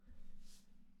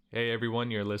Hey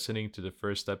everyone, you're listening to the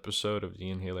first episode of the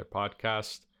Inhaler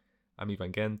podcast. I'm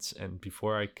Ivan Gent, and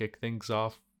before I kick things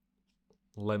off,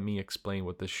 let me explain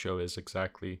what this show is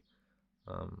exactly.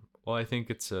 I think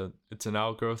it's an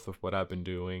outgrowth of what I've been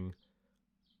doing.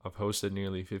 I've hosted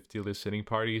nearly 50 listening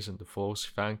parties in the Folks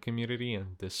fan community,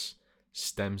 and this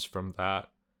stems from that.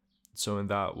 So in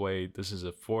that way, this is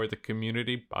a for the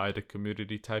community, by the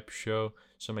community type show.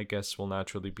 So my guests will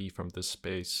naturally be from this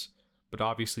space, but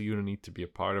obviously you don't need to be a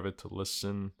part of it to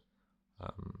listen.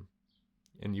 Um,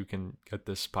 and you can get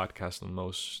this podcast on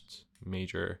most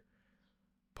major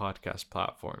podcast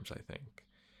platforms, I think.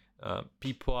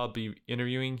 People I'll be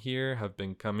interviewing here have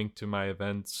been coming to my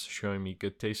events, showing me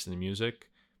good taste in music,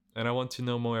 and I want to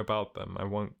know more about them. I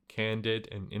want candid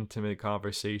and intimate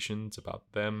conversations about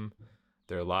them,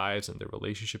 their lives, and their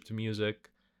relationship to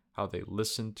music, how they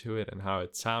listen to it, and how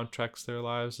it soundtracks their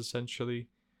lives, essentially.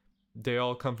 They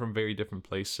all come from very different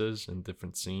places and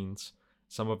different scenes.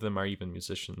 Some of them are even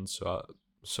musicians,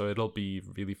 so it'll be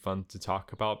really fun to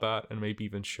talk about that and maybe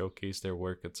even showcase their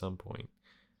work at some point.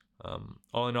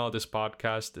 All in all, this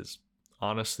podcast is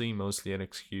honestly mostly an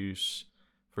excuse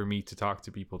for me to talk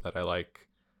to people that I like.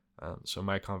 So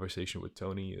my conversation with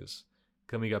Tony is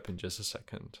coming up in just a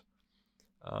second.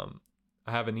 Um,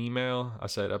 I have an email. I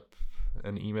set up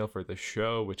an email for the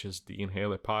show, which is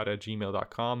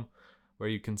theinhalerpod@gmail.com, where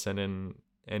you can send in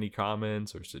any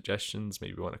comments or suggestions.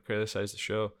 Maybe you want to criticize the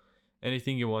show.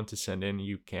 Anything you want to send in,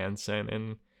 you can send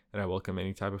in, and I welcome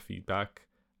any type of feedback.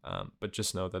 But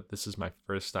just know that this is my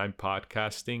first time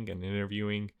podcasting and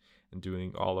interviewing and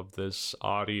doing all of this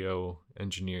audio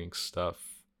engineering stuff.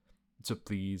 So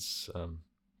please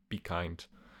be kind.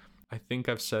 I think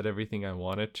I've said everything I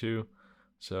wanted to.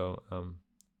 So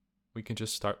we can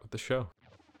just start with the show.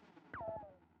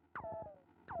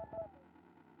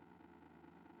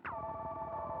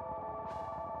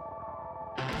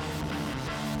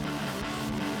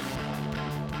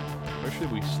 Where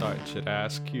should we start? Should I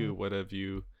ask you what have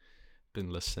you been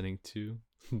listening to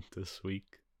this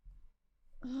week?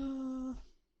 Uh,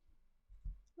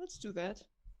 let's do that.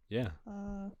 Yeah.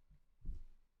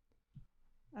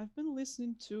 I've been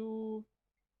listening to,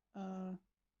 uh,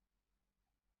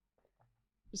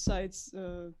 besides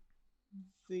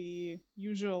the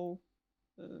usual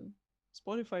uh,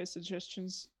 Spotify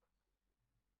suggestions,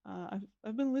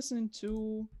 I've been listening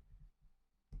to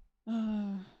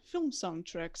film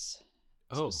soundtracks,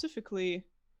 Oh. specifically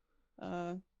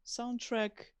uh,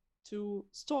 soundtrack to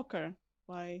Stalker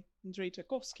by Andrei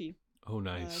Tarkovsky Oh,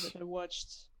 nice. that I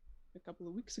watched a couple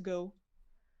of weeks ago.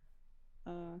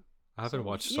 Uh, I haven't so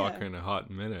watched yeah, soccer in a hot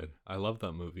minute. I love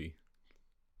that movie.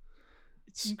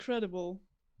 it's It's incredible.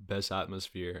 best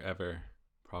atmosphere ever,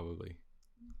 probably.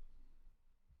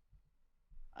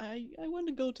 I want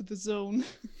to go to the zone.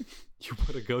 You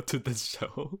want to go to the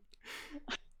show?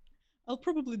 I'll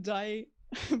probably die,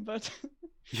 but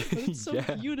but it's so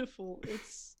Yeah. beautiful.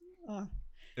 It's uh,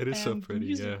 It is so and the pretty,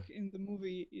 music yeah. in the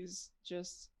movie is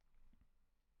just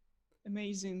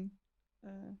amazing.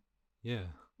 Uh, Yeah.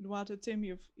 Eduardo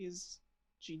Temiev is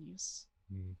genius.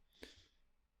 Mm.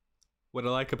 What I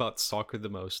like about soccer the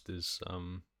most is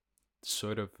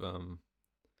sort of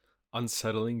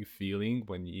unsettling feeling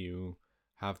when you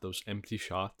have those empty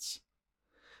shots.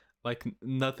 Like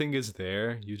nothing is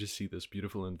there. You just see this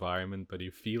beautiful environment, but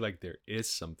you feel like there is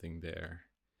something there.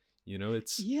 You know,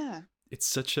 Yeah, it's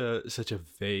such a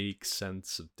vague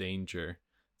sense of danger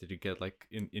that you get like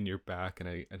in your back, and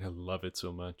I love it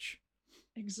so much.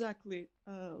 exactly.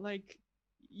 Like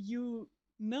you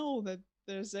know that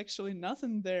there's actually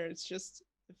nothing there. It's just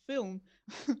a film,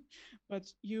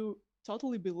 but you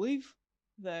totally believe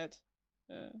that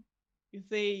uh, if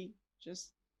they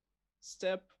just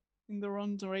step in the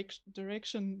wrong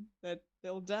direction that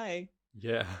they'll die.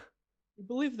 Yeah. You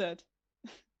believe that.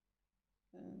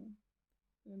 uh,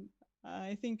 and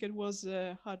I think it was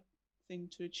a hard thing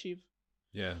to achieve.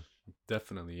 Yeah.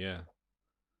 Definitely, yeah.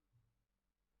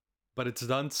 But it's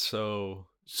done so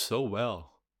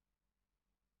well.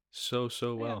 So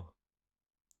Yeah, well.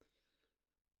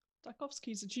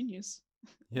 Tarkovsky is a genius.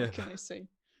 Yeah. What can I say?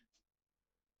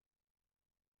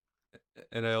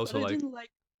 And I But also I like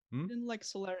I hmm? didn't like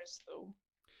Solaris though.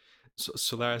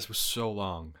 Solaris was so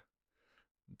long.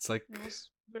 It's It like was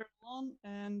very long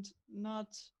and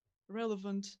not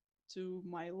relevant to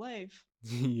my life.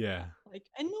 yeah. Like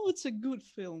I know it's a good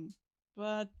film,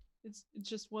 but it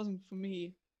just wasn't for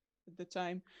me at the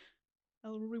time.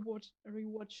 I'll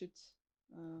rewatch it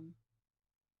um,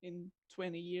 in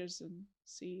 20 years and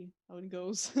see how it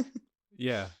goes.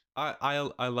 Yeah.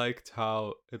 I liked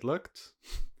how it looked.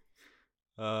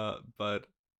 But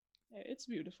Yeah, it's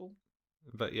beautiful.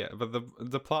 But yeah, but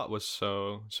the plot was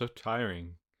so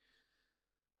tiring.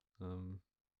 Um,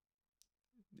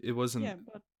 it wasn't. Yeah,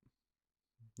 but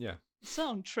Yeah, the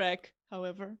soundtrack,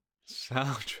 however,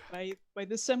 soundtrack. by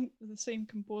the same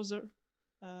composer,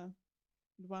 uh,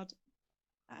 but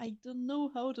I don't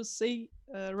know how to say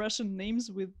Russian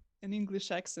names with an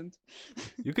English accent.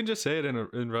 You can just say it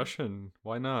in Russian.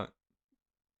 Why not?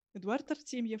 Eduard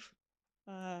Artemyev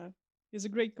uh, is a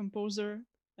great composer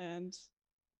and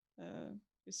uh,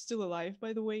 is still alive,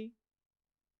 by the way.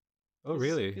 Oh, He's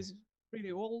really? he's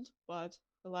really old, but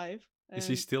alive. Is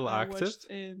he And still I watched active?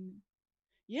 in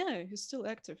yeah, he's still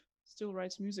active, still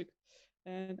writes music.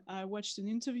 And I watched an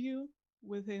interview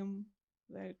with him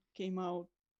that came out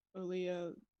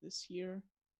earlier this year,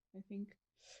 I think.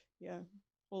 Yeah,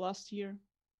 or last year.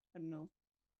 I don't know.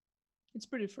 It's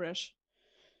pretty fresh.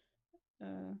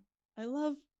 Uh, I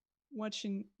love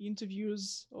watching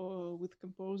interviews or with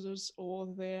composers or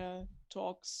their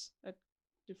talks at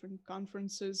different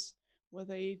conferences where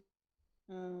they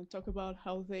talk about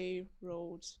how they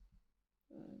wrote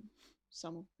uh,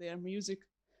 some of their music,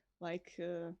 like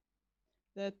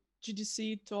that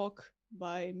GDC talk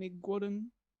by Mick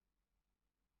Gordon.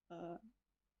 Uh,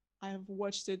 I have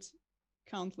watched it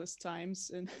countless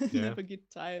times and Yeah. never get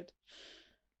tired.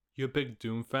 You a big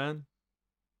Doom fan?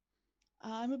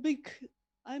 I'm a big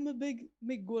I'm a big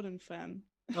Mick Gordon fan.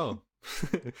 Oh,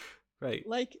 right.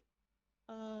 Like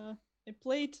I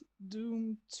played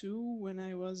Doom 2 when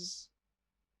I was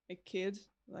a kid.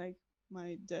 Like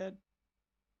my dad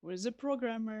was a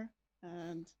programmer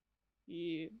and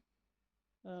he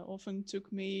often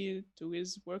took me to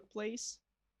his workplace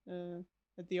uh,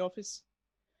 at the office.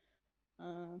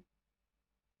 Uh,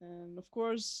 and of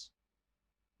course,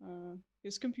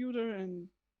 his computer and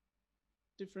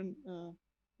different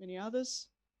many others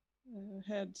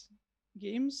had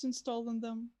games installed on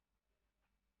them.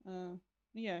 Uh,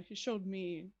 yeah, he showed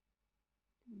me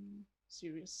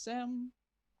Serious Sam,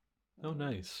 Oh,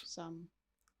 nice. some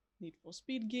Need for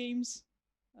Speed games,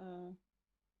 uh,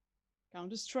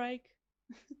 Counter Strike,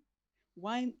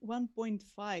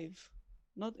 1.5,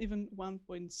 not even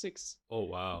 1.6. Oh, I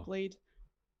wow. played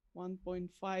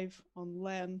 1.5 on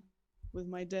LAN with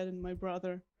my dad and my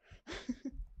brother.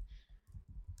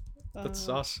 That's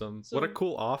uh, awesome. What a so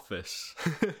cool office.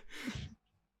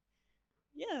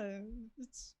 yeah,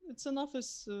 it's an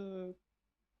office.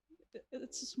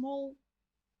 It's a small.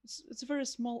 It's a very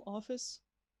small office.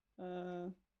 Uh,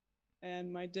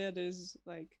 and my dad is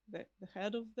like the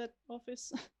head of that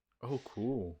office. Oh,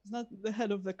 cool. He's not the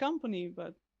head of the company,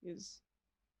 but he's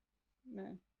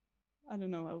nah, I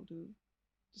don't know how to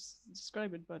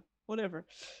describe it, but whatever.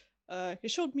 He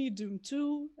showed me Doom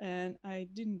 2, and I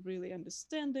didn't really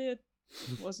understand it.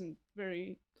 wasn't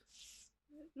very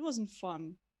it wasn't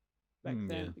fun back Yeah.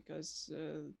 then because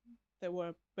there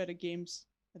were better games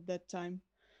at that time.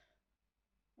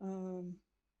 Um,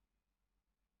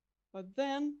 but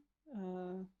then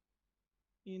uh,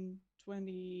 in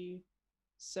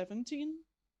 2017,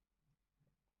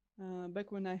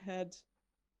 back when I had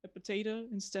a potato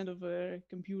instead of a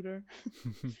computer,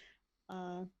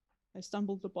 uh, I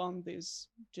stumbled upon this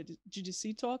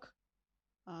GDC talk,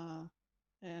 uh,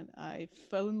 and I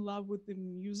fell in love with the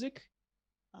music.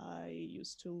 I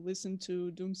used to listen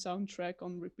to Doom soundtrack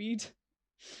on repeat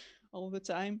all the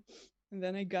time, and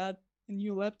then I got a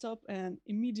new laptop and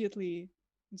immediately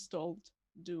installed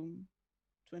Doom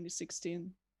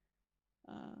 2016.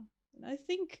 Uh, and I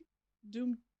think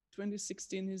Doom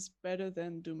 2016 is better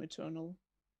than Doom Eternal.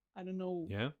 I don't know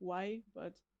Yeah. why,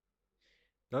 but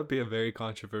That'd be a very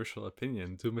controversial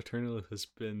opinion. Doom Eternal has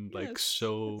been like yes,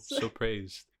 it's so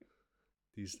praised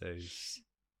these days.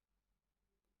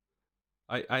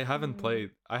 I haven't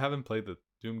played the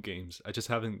Doom games. I just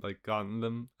haven't like gotten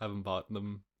them, haven't bought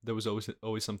them. There was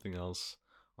always something else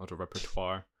on the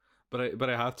repertoire. But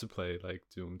I have to play like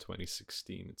Doom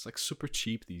 2016. It's like super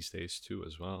cheap these days too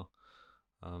as well.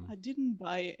 I Um didn't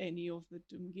buy any of the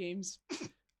Doom games,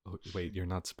 oh, wait, you're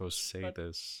not supposed to say but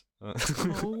this.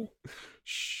 oh,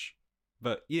 Shh.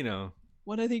 But you know,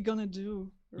 what are they gonna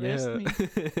do? Arrest yeah. me?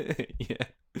 Yeah.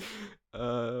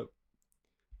 Uh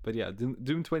but yeah, Doom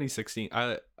 2016.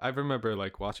 I remember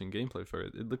like watching gameplay for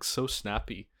it. It looks so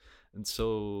snappy and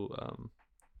so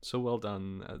well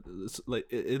done. It's like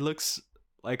it looks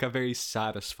like a very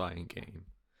satisfying game,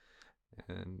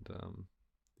 and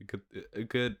a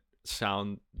good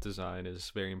sound design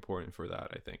is very important for that.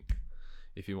 I think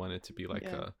if you want it to be like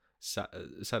Yeah,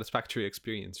 a satisfactory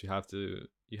experience, you have to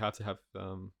have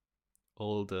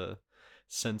all the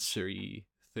sensory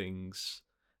things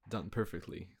done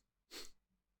perfectly.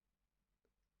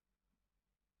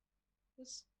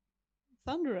 there's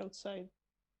thunder outside.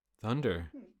 Thunder.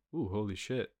 Hmm. Ooh, holy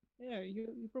shit. Yeah,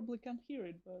 you probably can't hear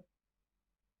it, but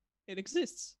it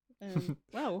exists. And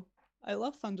wow, I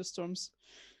love thunderstorms.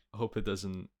 I hope it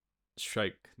doesn't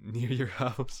strike near your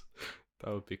house.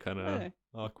 That would be kind of Eh,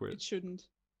 awkward. it shouldn't.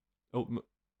 Oh,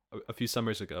 a few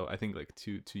summers ago, I think like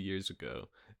two years ago,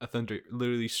 a thunder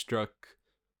literally struck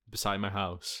beside my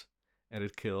house, and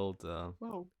it killed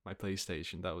Wow. my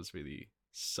PlayStation. That was really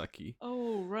sucky.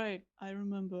 Oh, right. I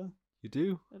remember. You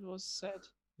do? That was sad.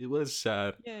 It was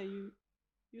sad. Yeah, you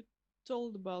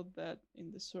told about that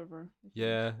in the server, I think.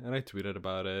 Yeah, and I tweeted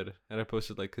about it, and I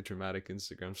posted like a dramatic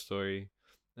Instagram story.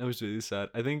 That was really sad.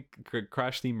 I think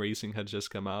Crash Team Racing had just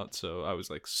come out, so I was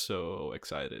like so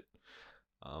excited.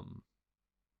 Um,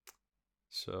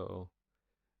 so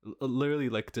literally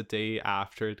like the day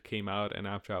after it came out, and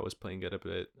after I was playing it a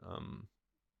bit,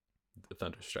 the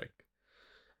Thunderstrike.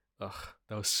 Ugh,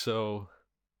 that was so.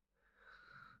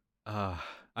 Uh,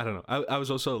 I don't know. I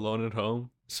was also alone at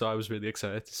home, so I was really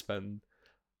excited to spend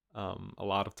a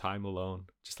lot of time alone,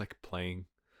 just like playing,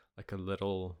 like a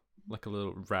little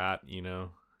rat, you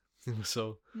know. It was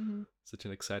Mm-hmm. such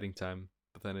an exciting time,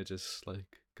 but then it just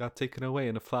like got taken away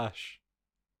in a flash,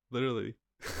 literally.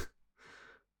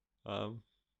 um,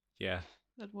 yeah,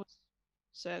 That was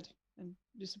sad and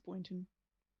disappointing.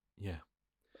 yeah.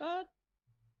 But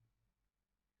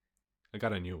I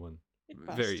got a new one. it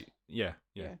passed. Very yeah,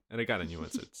 yeah, Yeah. and I got a new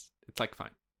one, so it's like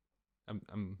fine.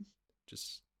 I'm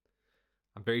just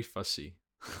I'm very fussy.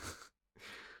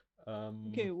 um,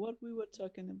 Okay, what we were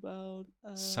talking about,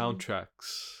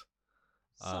 soundtracks.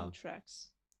 Uh, soundtracks.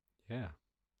 yeah.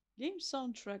 Game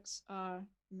soundtracks are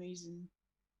amazing.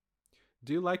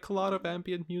 Do you like a lot of Um,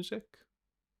 ambient music?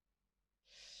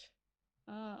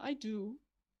 I do.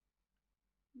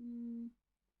 Mm,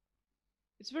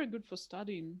 it's very good for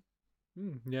studying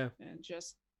Yeah. and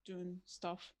just doing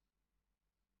stuff.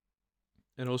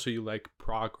 And also you like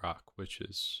prog rock, which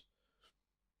is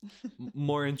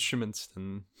more instruments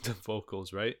than the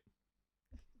vocals, right?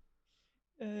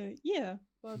 Yeah,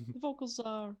 but the vocals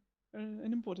are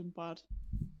an important part.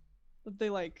 But they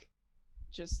like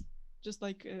just just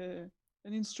like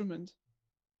an instrument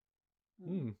uh,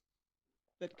 Hmm.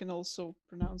 that can also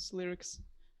pronounce lyrics.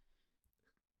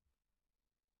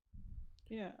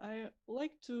 Yeah, I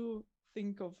like to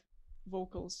think of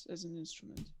vocals as an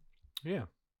instrument, Yeah.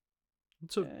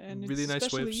 It's a and it's really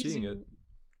nice way of especially seeing easy. it.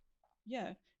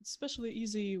 Yeah, it's especially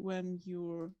easy when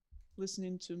you're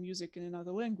listening to music in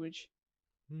another language.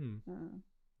 Hmm. Uh,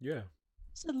 Yeah.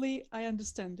 Sadly, I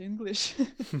understand English,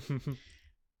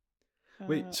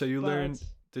 Wait, so you but learned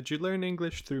did you learn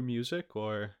English through music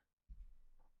or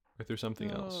through something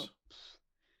uh, else?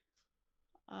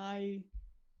 I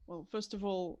well, first of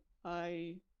all,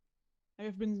 I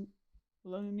have been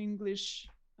learning English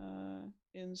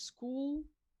in school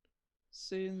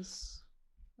since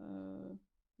the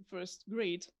first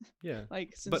grade, Yeah.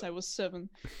 like since But I was 7.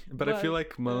 but I feel But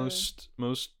like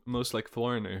most like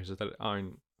foreigners that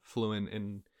aren't fluent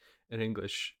in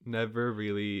English never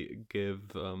really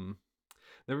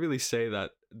never really say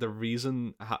that the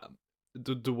reason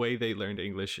the way they learned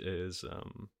English is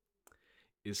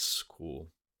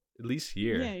school. At least yeah,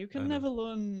 here. you I can don't know. never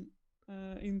learn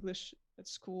English at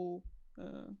school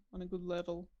on a good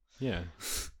level. Yeah.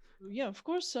 Yeah, of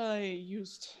course, I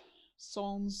used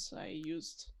songs, I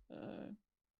used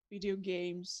video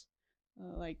games,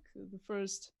 like the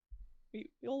first. We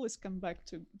always come back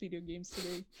to video games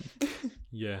today.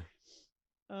 Yeah.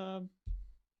 um,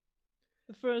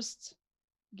 the first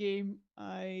game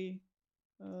I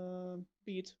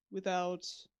beat without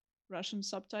Russian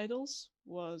subtitles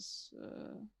was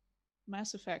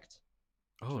Mass Effect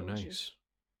Oh, trilogy. nice.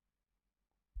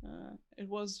 It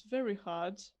was very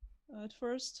hard at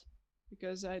first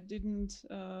because I didn't.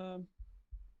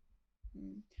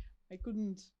 I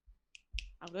couldn't.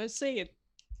 How do I say it?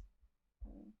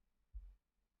 Uh,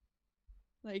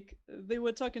 like they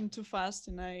were talking too fast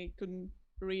and I couldn't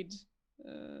read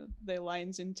their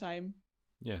lines in time.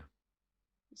 Yeah.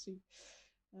 You see,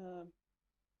 uh,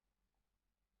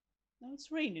 now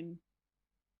it's raining.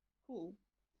 Cool.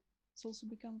 It's also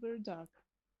become very dark.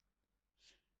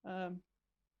 Um,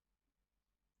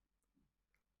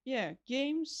 yeah,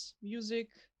 games, music,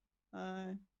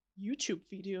 uh, YouTube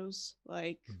videos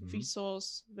like Hmm.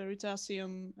 Vsauce,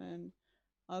 Veritasium, and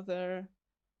other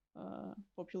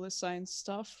popular science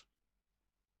stuff.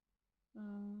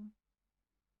 Uh,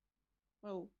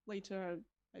 well, later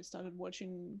I started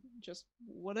watching just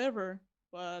whatever,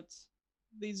 but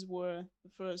these were the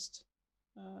first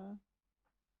uh,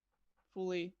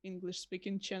 fully English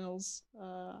speaking channels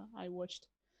I watched.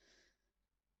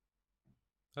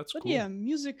 That's But cool. yeah,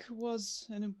 music was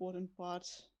an important part,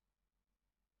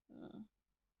 uh,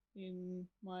 in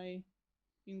my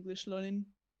English learning.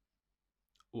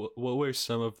 What were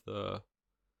some of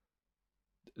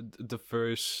the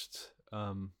first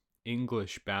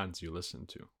English bands you listened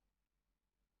to?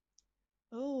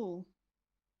 Oh,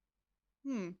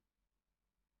 hmm.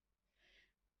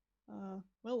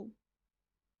 Well,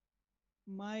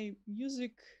 my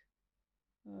music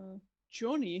uh,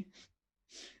 journey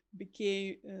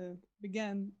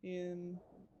began in.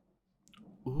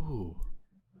 Ooh,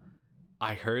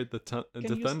 I heard Can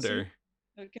the you see? thunder.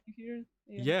 Can you hear?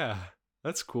 Yeah, Yeah,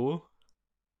 that's cool.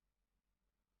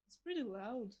 it's pretty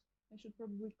loud. I should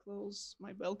probably close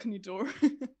my balcony door.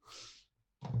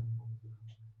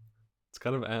 It's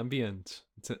kind of ambient.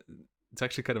 It's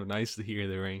actually kind of nice to hear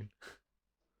the rain.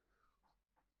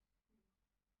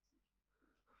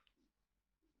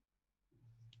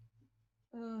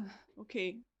 uh,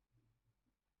 okay,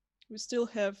 we still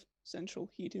have central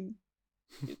heating.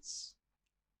 It's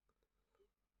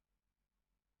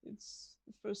it's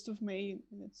the 1st of May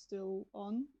and it's still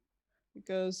on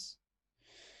because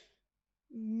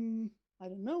mm, I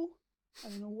don't know. I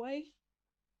don't know why.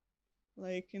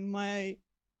 Like in my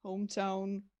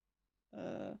hometown,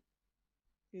 uh,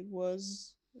 it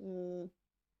was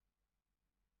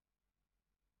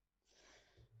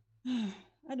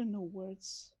I don't know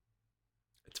words.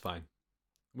 It's fine.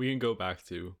 We can go back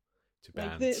to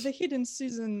Like the bands. hidden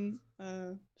season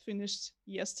finished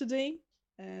yesterday,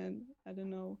 and I don't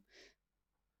know.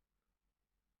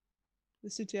 The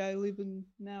city I live in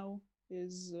now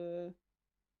is a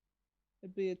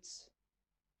bit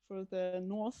further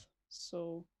north,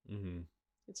 so Mm-hmm.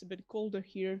 it's a bit colder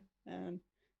here, and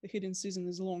the hidden season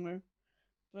is longer.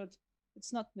 But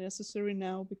it's not necessary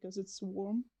now because it's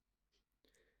warm.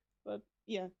 But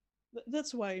yeah,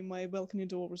 that's why my balcony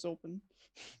door was open.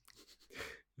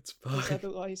 It's Because fine.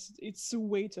 otherwise it's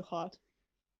way too hot.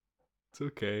 It's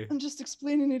okay. I'm just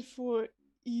explaining it for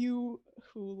you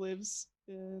who lives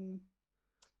A in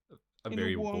a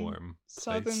very warm warm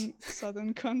place.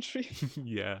 southern country.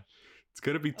 Yeah. It's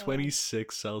gonna be uh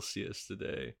 26 Celsius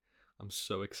today. I'm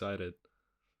so excited.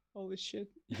 Holy shit.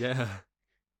 Yeah.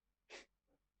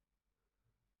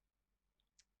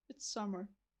 It's summer.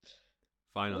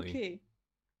 Finally. Okay,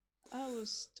 I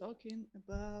was talking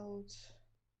about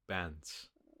Bands.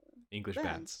 English bands.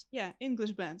 bands. Yeah,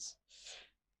 English bands.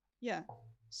 Yeah.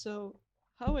 So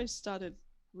how I started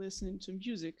listening to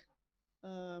music.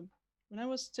 When I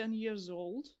was 10 years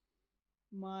old,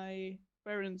 my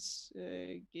parents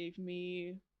gave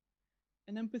me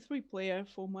an MP3 player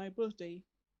for my birthday.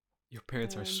 Your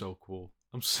parents are And so cool.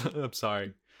 I'm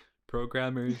sorry.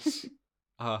 Programmers.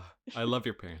 I love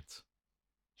your parents.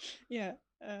 yeah,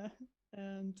 uh,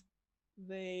 and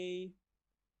they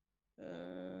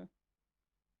uh,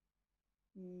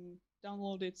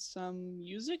 downloaded some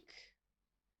music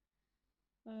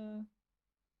uh,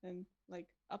 and like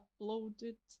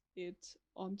uploaded it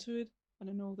onto it. I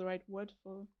don't know the right word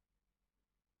for.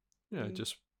 Yeah, Mm,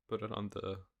 just put it on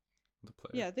the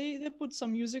player. yeah, they put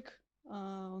some music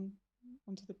on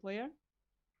onto the player.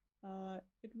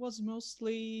 It was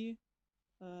mostly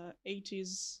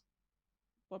 80s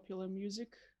popular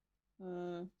music,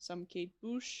 some Kate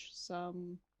Bush,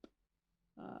 some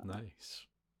uh, Nice.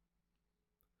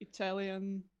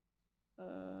 Italian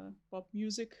pop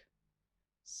music,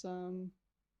 some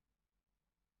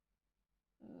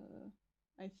uh,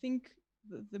 I think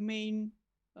the main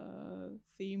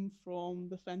theme from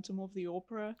the Phantom of the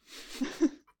Opera.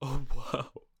 Oh wow.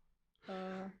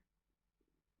 uh,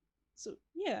 so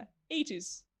yeah,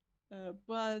 80s,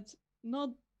 but not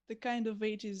the kind of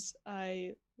 80s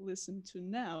I listen to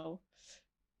now.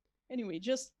 Anyway,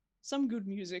 just some good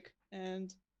music,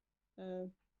 and uh,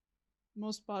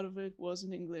 most part of it was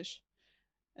in English.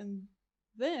 And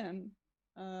then,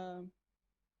 uh,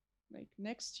 like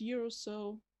next year or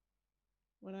so,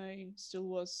 when I still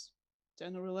was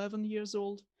 10 or 11 years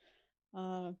old,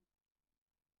 uh,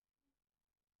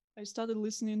 I started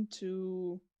listening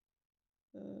to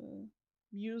uh,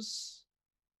 Muse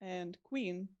and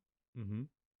Queen. Mm-hmm.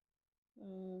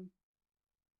 Uh,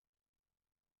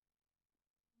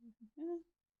 eh,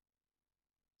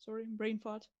 Sorry, brain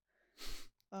fart.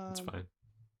 It's Um, fine.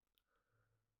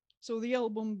 so the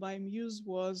album by Muse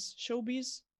was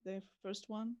Showbiz, the first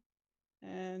one,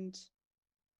 and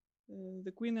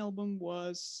the Queen album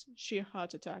was Sheer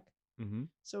Heart Attack. Mm-hmm.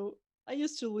 So I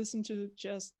used to listen to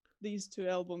just these two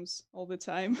albums all the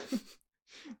time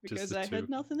Just because the I two. had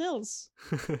nothing else.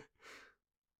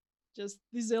 Just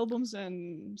these albums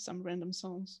and some random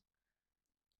songs.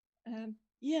 And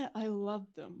yeah, I love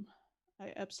them.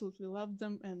 I absolutely love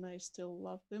them, and I still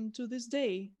love them to this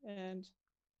day. And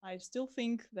I still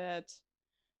think that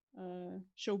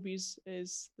Showbiz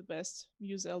is the best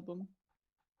Muse album.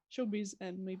 Showbiz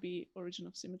and maybe Origin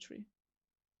of Symmetry.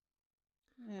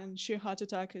 And Sheer Heart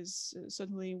Attack is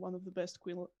certainly one of the best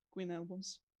Queen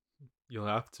albums. You'll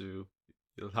have to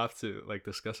like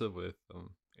discuss it with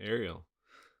Ariel.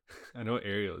 I know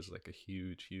Ariel is like a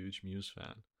huge Muse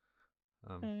fan.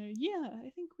 Yeah, I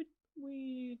think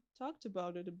we talked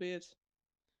about it a bit.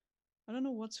 I don't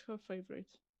know what's her favorite.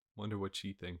 Wonder what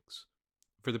she thinks.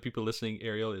 For the people listening,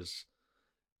 Ariel is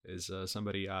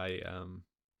somebody I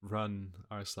run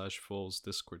r/fulls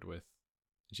Discord with.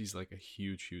 She's like a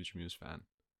huge Muse fan.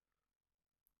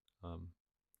 Um,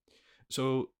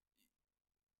 so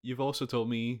you've also told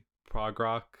me prog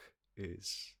rock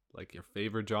is like your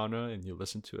favorite genre and you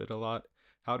listen to it a lot.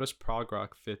 How does prog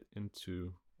rock fit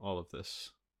into all of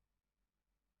this?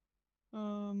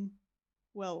 Um,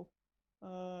 well,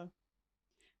 uh,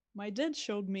 my dad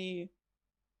showed me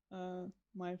uh,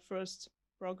 my first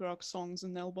prog rock songs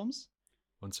and albums.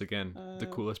 Once again, the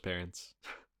Uh, coolest parents.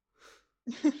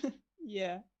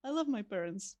 yeah, I love my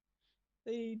parents.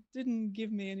 They didn't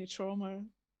give me any trauma.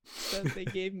 Instead, they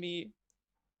gave me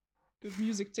good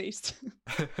music taste.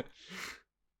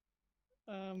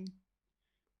 um,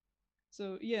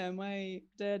 so yeah, my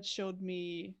dad showed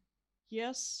me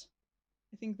Yes.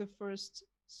 I think the first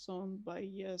song by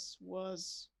Yes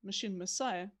was Machine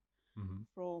Messiah Mm-hmm.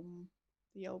 from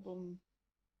the album.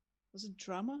 Was it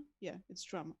Drama? Yeah, it's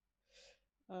Drama.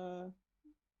 Uh,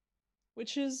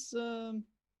 which is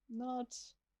not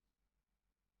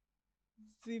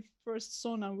the first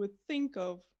song I would think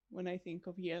of when I think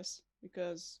of Yes,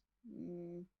 because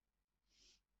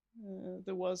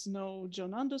there was no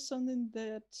John Anderson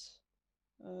uh,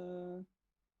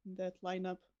 in that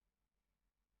lineup.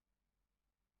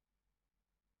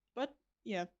 But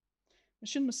yeah,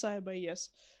 Machine Messiah by Yes.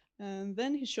 And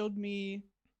then he showed me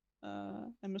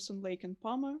Emerson, Lake and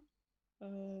Palmer,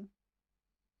 uh,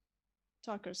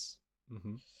 Tuckers.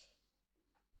 Mm-hmm.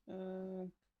 Uh,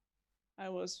 I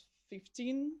was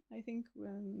 15, I think,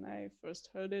 when I first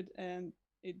heard it, and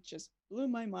it just blew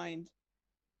my mind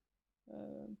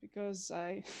because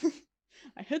I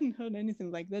I hadn't heard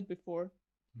anything like that before.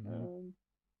 Mm-hmm. Um,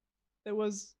 there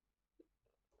was,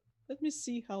 let me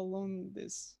see how long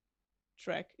this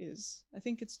track is. I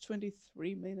think it's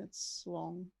 23 minutes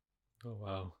long. Oh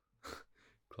wow,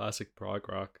 classic prog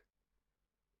rock.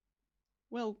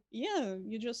 Well, yeah,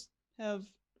 you just have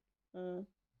uh,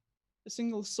 a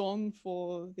single song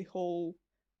for the whole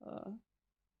uh,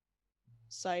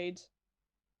 side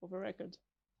of a record.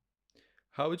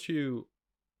 How would you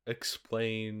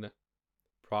explain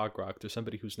prog rock to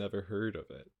somebody who's never heard of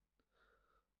it?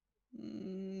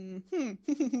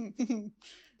 Mm-hmm.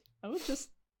 I would just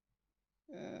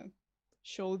uh,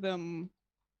 show them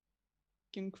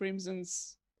King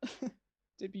Crimson's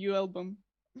debut album.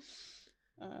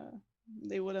 Uh,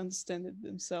 they would understand it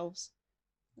themselves.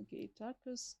 Okay,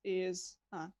 Tarkus is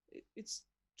it's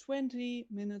 20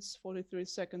 minutes 43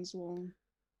 seconds long.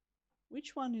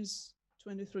 Which one is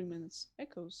 23 minutes?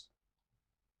 Echoes.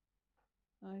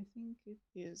 I think it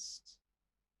is.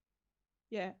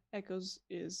 Yeah, Echoes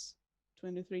is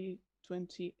 23:28.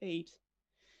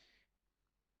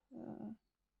 Uh,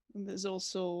 and there's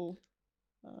also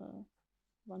uh,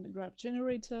 Van de Graaff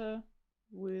generator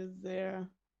with their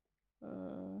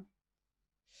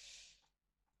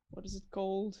what is it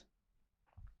called?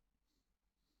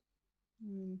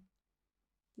 Mm,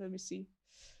 let me see.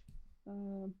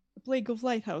 A Plague of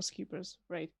Lighthouse Keepers,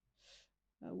 right?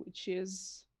 Which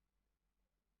is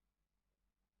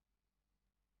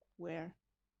where?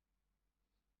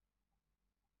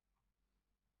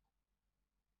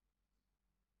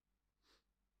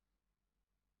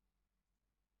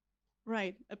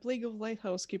 Right, A Plague of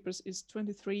Lighthouse Keepers is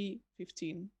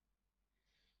 23:15.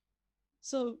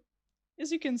 So,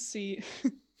 as you can see,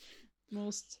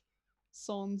 most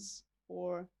songs,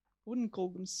 or I wouldn't call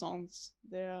them songs,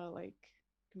 they are like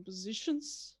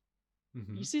compositions,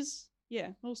 Mm-hmm. pieces.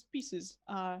 Yeah, most pieces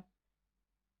are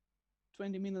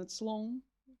 20 minutes long.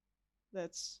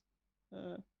 That's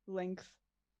uh, length,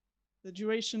 the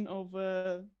duration of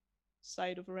a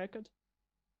side of a record.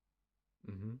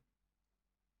 Mm-hmm.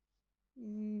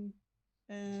 Mm,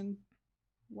 and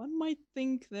one might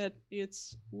think that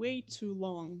it's way too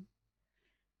long,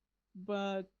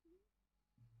 but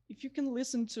if you can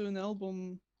listen to an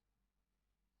album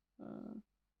uh,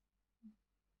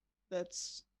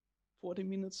 that's 40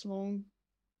 minutes long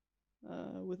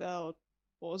without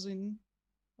pausing,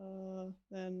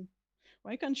 then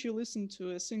why can't you listen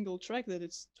to a single track that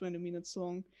is 20 minutes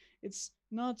long? It's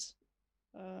not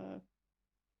uh,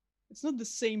 it's not the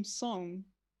same song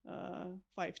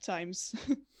 5 times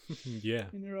Yeah.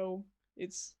 in a row.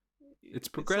 It's It's it's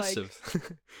like, progressive.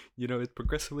 It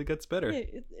progressively gets better.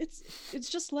 yeah, it's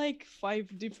just like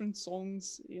five different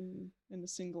songs in a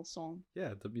single song,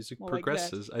 Yeah, the music more like that.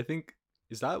 progresses. I think,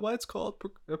 is that why it's called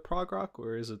prog rock,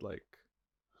 or is it like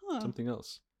Huh? something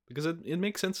else? Because it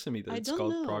makes sense to me that I it's don't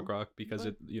called prog know, rock because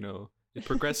but it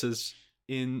progresses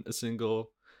in a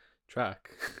single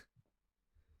track.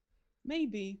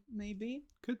 maybe,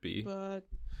 Could be. but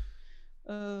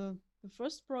the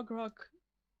first prog rock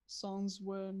songs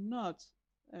were not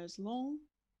as long.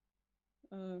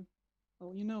 Uh,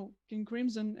 well, King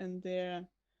Crimson and their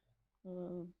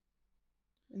uh,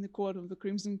 In the Court of the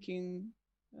Crimson King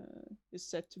is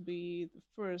said to be the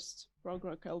first prog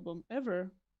rock album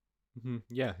ever.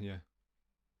 Yeah, yeah.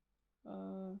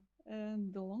 Uh,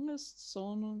 and the longest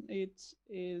song on it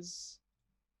is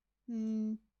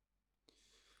hmm,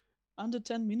 under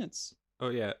 10 minutes. Oh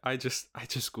yeah, I just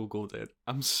googled it.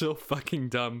 I'm so fucking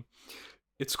dumb.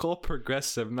 It's called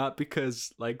progressive not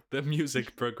because like the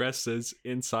music progresses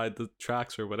inside the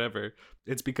tracks or whatever.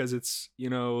 It's because it's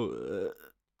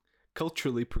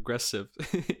culturally progressive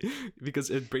because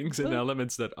it brings in Well,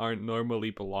 elements that aren't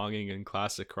normally belonging in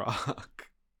classic rock.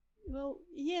 well,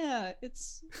 yeah,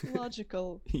 it's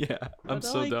logical, Yeah, I'm but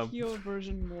I so like dumb. your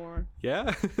version more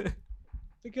Yeah.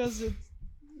 because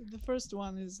the first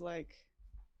one is like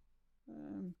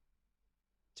um,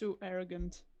 too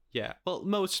arrogant. Yeah. Well,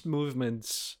 most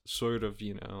movements sort of,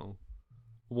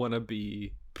 want to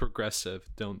be progressive,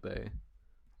 don't they?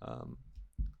 Um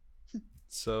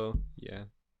so, yeah.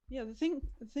 Yeah, the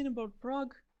thing about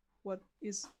prog, what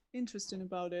is interesting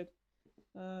about it,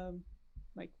 um,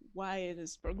 like why it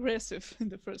is progressive in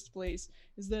the first place,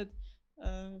 is that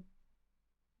uh,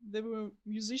 there were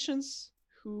musicians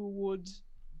who would,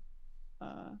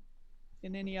 uh,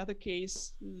 in any other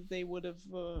case, they would have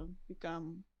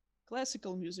become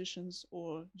classical musicians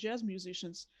or jazz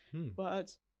musicians, Hmm.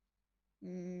 but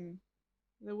mm,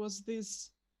 there was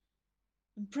this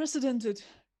unprecedented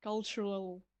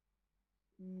cultural,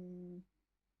 mm,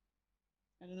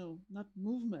 I don't know, not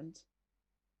movement,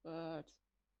 but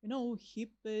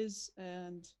hippies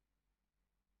and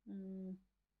mm,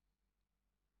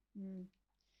 mm,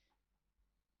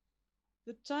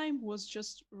 the time was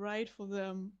just right for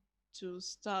them to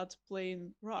start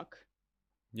playing rock,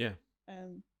 Yeah.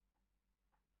 and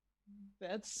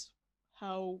that's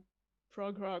how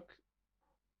prog rock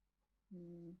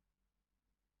mm,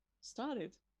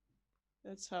 started.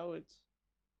 That's how it.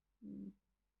 Mm,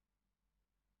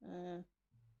 uh,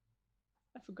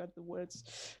 I forgot the words,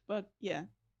 but yeah.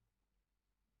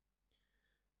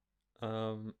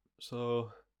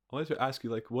 So I wanted to ask you,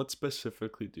 like, what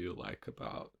specifically do you like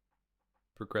about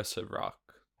progressive rock?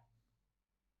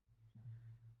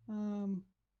 Um,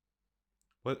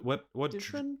 What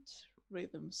Different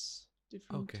rhythms,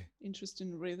 different Okay.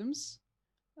 interesting rhythms,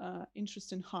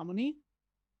 interesting harmony.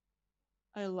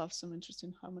 I love some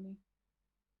interesting harmony.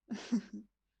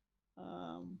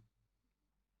 um,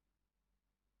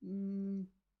 mm,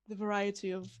 the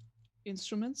variety of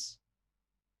instruments.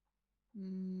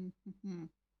 Mm-hmm.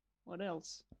 What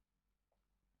else?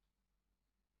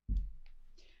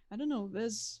 I don't know.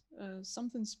 There's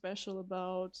something special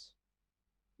about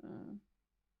uh,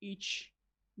 each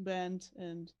band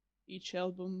and each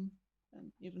album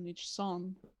and even each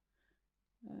song.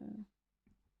 Uh,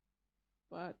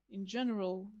 but in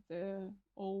general, they're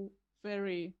all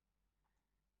very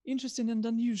interesting and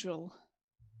unusual,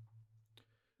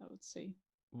 I would say.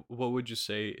 What would you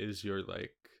say is your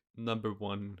like number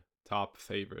one top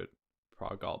favorite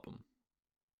prog album?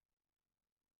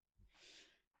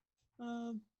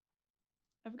 Um,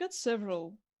 I've got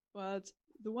several, but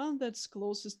the one that's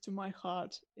closest to my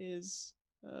heart is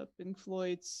Pink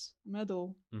Floyd's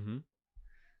Metal, Mm-hmm.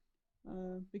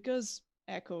 because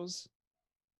Echoes.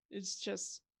 It's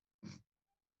just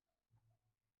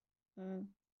uh,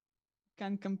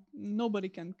 nobody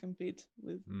can compete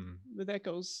Mm. with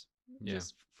Echoes. Yeah.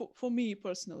 Just for me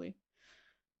personally.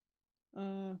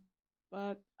 Uh,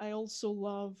 but I also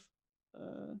love.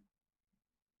 Uh,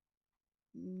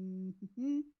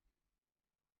 mhm,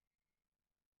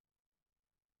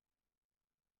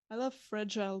 I love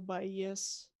Fragile by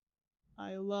Yes.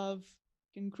 I love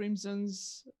King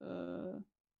Crimson's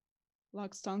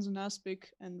Lux Townsend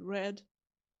Aspic and Red.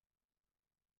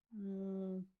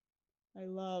 Uh, I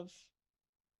love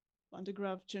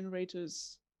Pantograph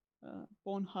Generators,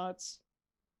 Bone Hearts,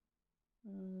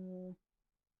 uh,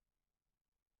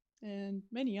 and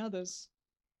many others.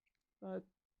 But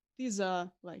these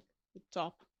are like the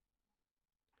top.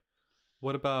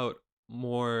 What about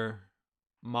more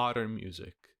modern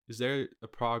music? Is there a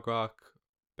prog rock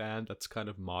band that's kind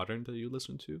of modern that you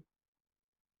listen to?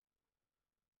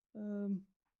 Um,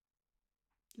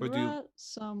 Or There do you? are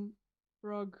some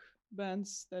prog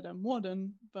bands that are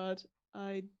modern, but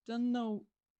I don't know.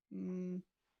 Mm,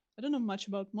 I don't know much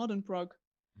about modern prog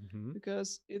Mhm.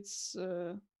 because it's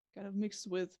kind of mixed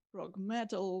with prog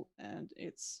metal and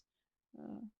it's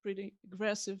pretty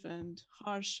aggressive and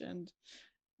harsh, and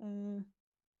uh,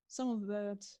 some of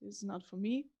that is not for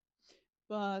me.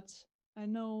 But I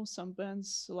know some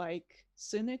bands like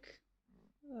Cynic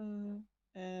uh,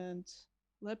 and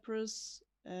Leprous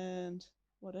and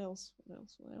what else? What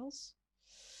else? What else?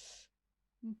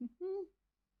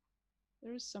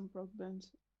 There is some prog band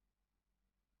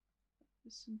I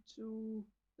listen to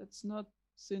that's not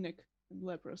Cynic and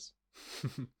Leprous.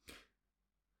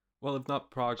 Well, if not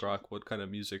prog Actually, rock, what kind of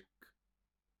music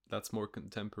that's more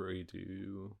contemporary do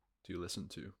you listen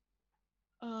to?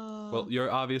 uh, Well,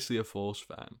 you're obviously a Foles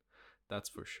fan, that's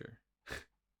for sure.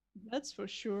 that's for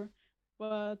sure.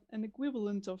 But an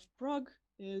equivalent of prog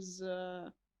is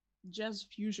jazz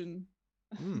fusion.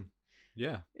 Hmm.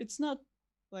 Yeah. It's not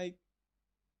like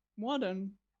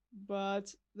modern, but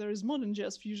there is modern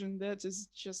jazz fusion that is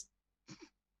just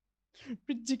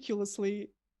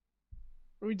ridiculously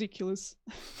ridiculous.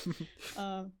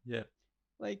 uh, Yeah.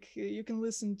 like you can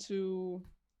listen to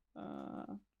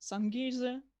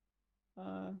Sangeise.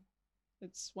 Uh,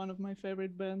 it's one of my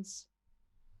favorite bands.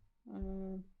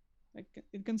 Uh, like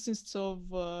it consists of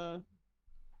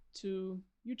two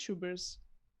YouTubers,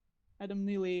 Adam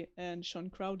Neely and Sean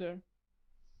Crowder,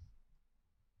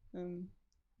 and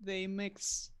they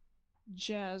mix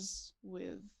jazz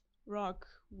with rock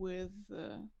with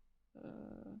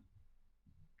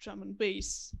drum and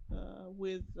bass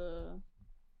with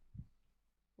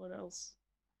what else?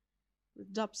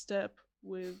 With dubstep,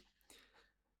 with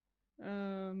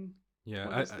um, Yeah.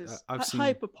 what is this? I've seen.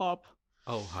 Hyper pop,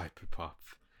 Oh, hyperpop.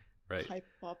 Right. hyper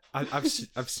pop.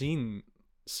 I've seen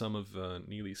some of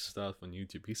Neely's stuff on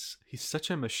YouTube. He's such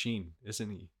a machine, isn't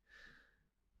he?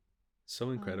 So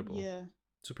incredible. Yeah,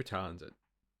 Super talented.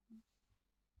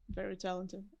 very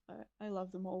talented. I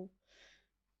love them all.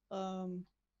 Um,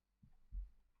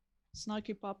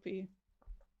 Snarky Puppy,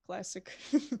 classic.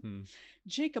 Hmm.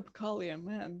 Jacob Collier,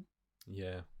 man,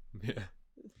 Yeah. Yeah.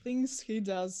 things he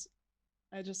does,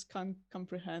 I just can't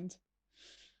comprehend.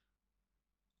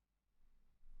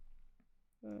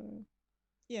 Uh,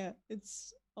 yeah,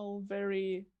 it's all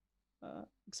very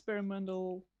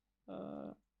experimental,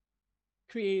 uh,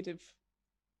 creative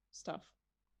stuff.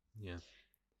 Yeah.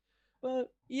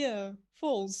 But yeah,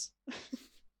 falls.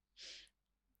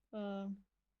 uh,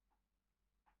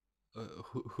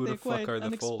 Who the they're fuck quite are the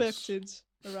Foles? unexpected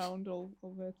around all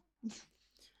that.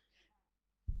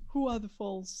 Who are the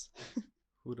falls?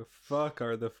 Who the fuck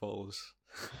are the Foles?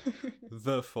 The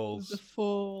The Foles.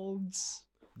 folds.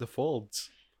 The Folds.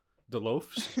 The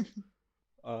loaves.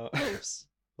 Uh, Loaves.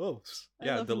 loaves. I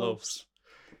Yeah, love the loaves. loaves.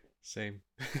 Same.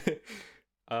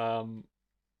 um,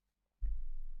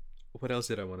 what else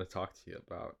did I want to talk to you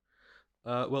about?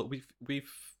 Well,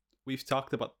 we've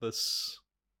talked about this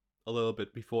a little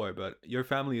bit before, but your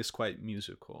family is quite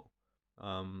musical.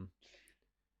 Um,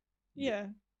 yeah, Yeah,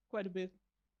 quite a bit.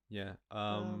 yeah.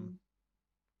 Um,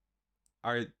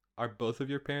 Are are both of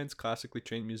your parents classically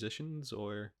trained musicians,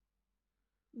 or?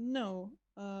 no,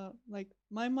 like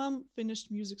my mom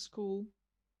finished music school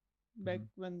back Mhm.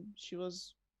 when she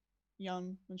was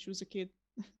young, when she was a kid.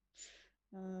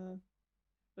 uh,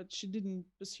 but she didn't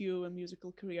pursue a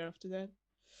musical career after that.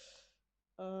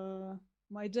 Uh,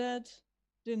 my dad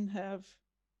didn't have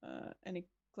any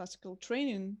classical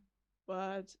training,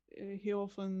 but he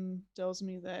often tells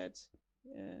me that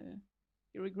uh,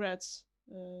 he regrets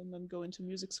not going to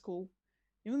music school,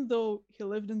 even though he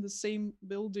lived in the same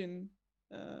building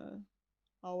uh,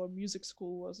 our music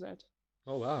school was at.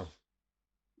 Oh wow.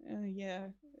 Yeah,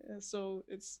 so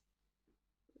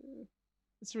uh,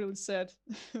 it's really sad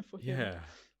for him. Yeah.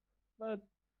 But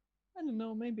I don't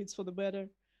know, maybe it's for the better.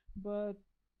 But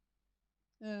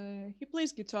he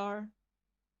plays guitar,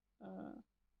 uh,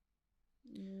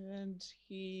 and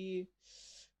he,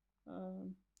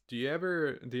 um, Do you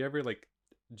ever like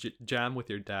jam with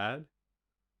your dad?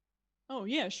 oh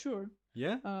yeah, sure.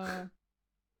 Yeah. Uh,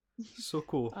 So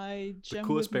cool. I The jam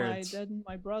coolest with my parents. dad and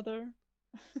my brother.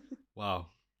 Wow.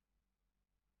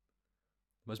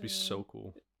 Must be uh, so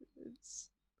cool. it's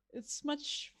it's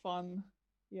much fun.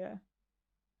 Yeah.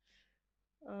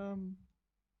 Um,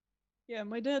 yeah,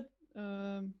 my dad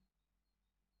um,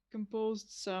 composed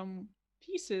some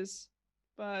pieces,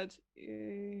 but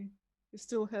he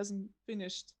still hasn't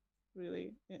finished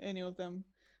really any of them.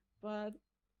 But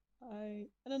I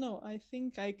don't know. I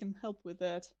think I can help with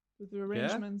that, with the Yeah.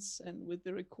 arrangements and with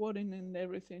the recording and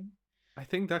everything. I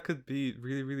think that could be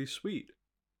really really sweet.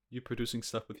 You producing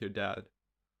stuff with your dad.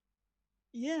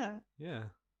 Yeah, Yeah,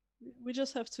 we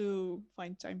just have to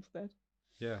find time for that.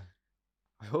 yeah.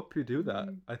 I hope you do that.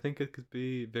 Mm. I think it could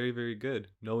be very, very good.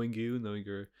 Knowing you, knowing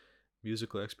your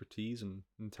musical expertise and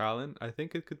talent, I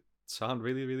think it could sound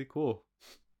really, really cool.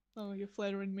 Oh, you're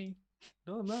flattering me.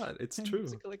 No, I'm not. It's My true.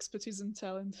 musical expertise and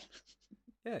talent.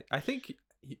 Yeah, I think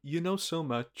you know so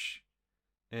much,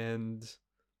 and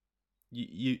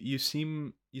you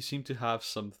seem to have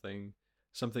something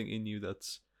in you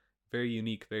that's very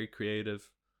unique, very creative,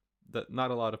 that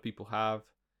not a lot of people have,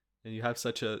 and you have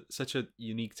such a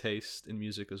unique taste in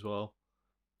music as well.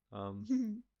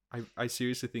 Um, I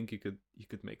seriously think you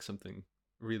could make something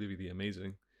really, really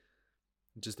amazing.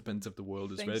 It just depends if the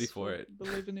world is ready Thanks for for it.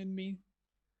 believing in me.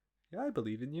 Yeah, I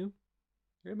believe in you.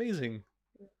 You're amazing.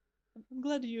 I'm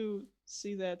glad you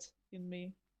see that in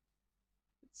me.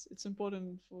 It's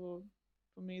important for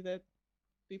me that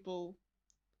people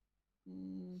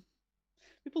mm,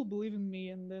 people believe in me,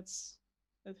 and that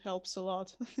helps a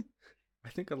lot. I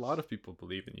think a lot of people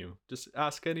believe in you. Just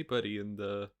ask anybody in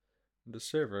the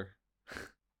server.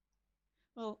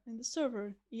 Well, in the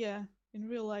server, yeah. In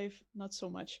real life, not so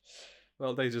much.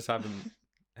 Well, they just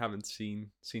haven't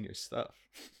seen your stuff.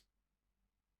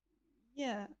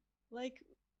 Yeah, like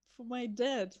for my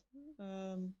dad,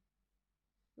 um,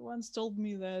 he once told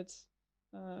me that.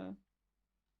 Uh,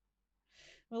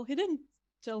 well, he didn't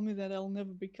tell me that I'll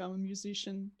never become a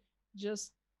musician.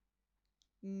 Just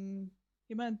mm,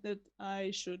 he meant that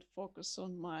I should focus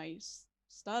on my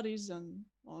studies and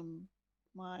on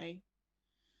my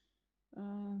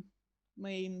uh,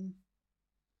 main,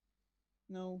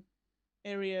 you know,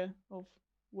 area of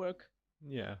work.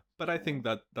 Yeah, but I Uh, think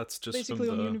that's just from Basically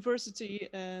on the university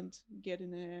and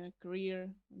getting a career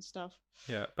and stuff.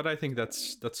 yeah. But I think Uh,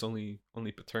 that's only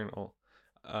paternal.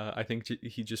 I think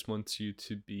he just wants you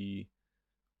to be,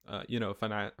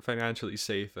 financially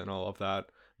safe and all of that.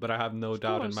 But I have no of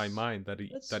doubt in my course, mind that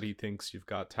he that's that he thinks you've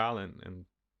got talent, and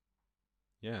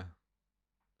yeah,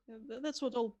 that's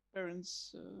what all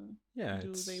parents yeah.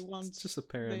 do. They It's want just a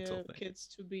parental their thing. kids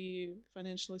to be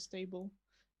financially stable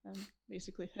and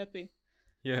basically happy.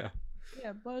 Yeah,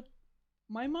 Yeah, but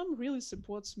my mom really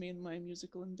supports me in my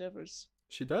musical endeavors.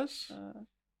 she does. Uh,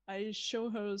 I show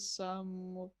her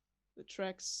some of the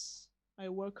tracks I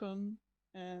work on,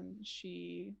 and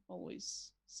she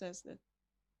always says that,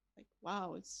 like,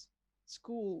 "Wow, it's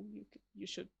cool. You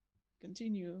should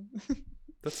continue."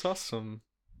 That's awesome.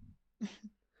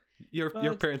 Your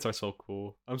But parents are so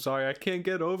cool. I'm sorry, I can't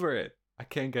get over it. I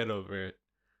can't get over it.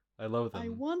 I love I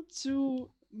them. want to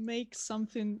make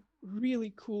something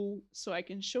really cool so I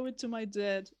can show it to my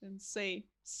dad and say,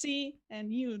 "See,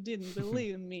 and you didn't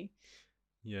believe in me."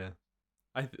 Yeah,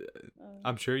 I Uh,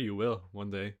 I'm sure you will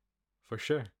one day, for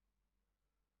sure.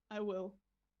 I will.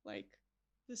 Like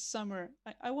this summer,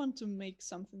 I want to make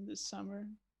something this summer,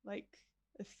 like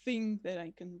a thing that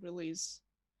I can release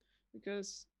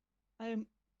because I am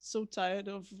so tired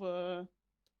of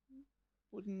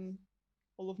putting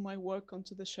all of my work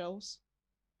onto the shelves.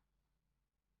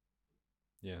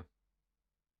 Yeah,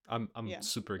 I'm Yeah,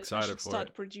 super I excited should for it.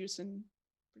 start producing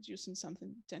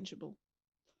something tangible.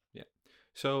 Yeah.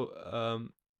 So,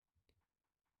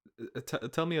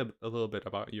 tell me a little bit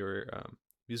about your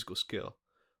musical skill.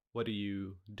 What do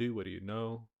you do? What do you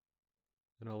know?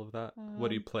 And all of that. What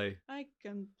do you Um, play? I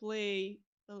can play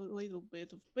a little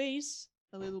bit of bass,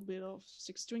 a little bit of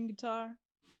six-string guitar.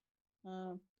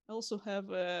 Uh, I also have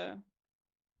a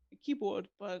keyboard,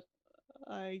 but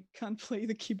I can't play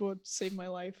the keyboard to save my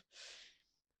life.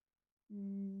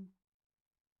 Mm,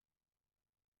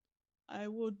 I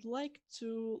would like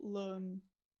to learn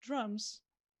drums,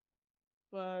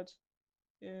 but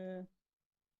uh,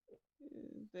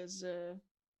 there's a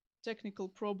technical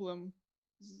problem.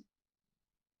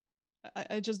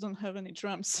 I just don't have any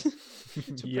drums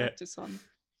to Yeah. practice on.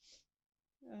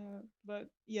 But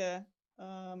yeah,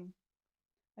 um,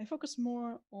 I focus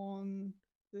more on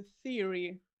the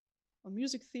theory, on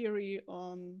music theory,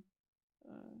 on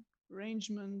uh,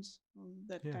 arrangement, on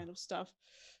that Yeah. kind of stuff.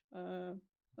 Uh,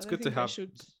 It's but I good to think I have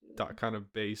should. that kind of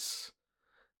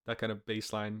that kind of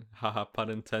baseline, haha, pun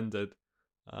intended,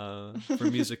 for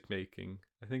music making.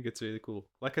 I think it's really cool.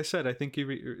 Like I said, I think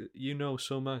you know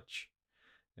so much,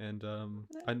 and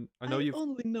I know I you've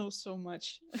only know so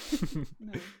much.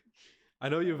 No. I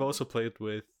know you've Uh, also played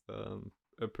with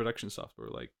a production software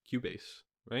like Cubase,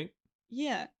 right?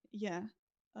 yeah, yeah.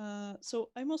 So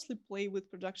I mostly play with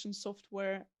production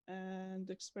software and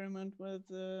experiment with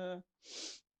mm,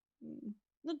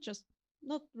 not just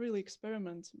not really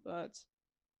experiment, but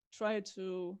try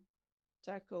to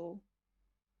tackle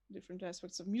different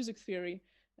aspects of music theory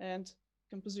and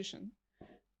composition.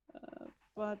 Uh,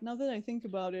 But now that I think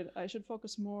about it, I should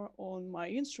focus more on my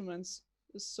instruments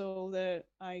so that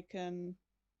I can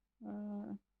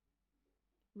uh,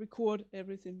 record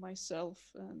everything myself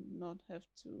and not have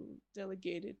to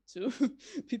delegate it to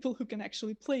people who can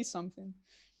actually play something.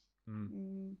 Mm.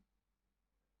 Mm,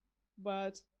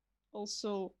 but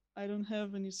also, I don't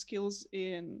have any skills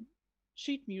in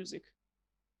sheet music,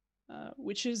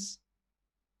 which is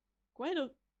quite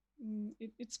a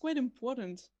it's quite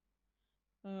important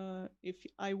if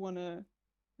I want to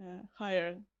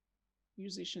hire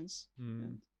musicians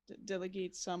and Mm.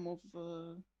 delegate some of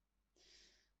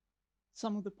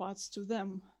the parts to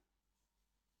them.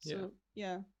 Yeah. So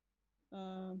yeah,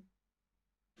 uh,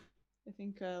 I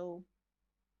think I'll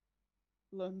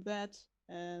learn that,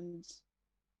 and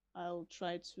I'll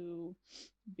try to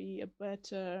be a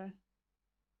better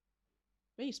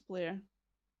bass player,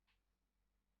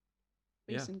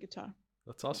 Yeah. bass and guitar.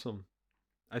 That's Yeah. awesome.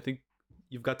 I think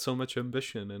you've got so much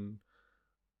ambition, and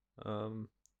um,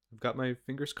 I've got my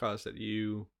fingers crossed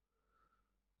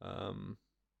um,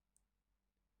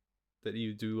 that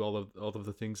you do all of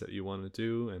the things that you want to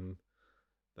do, and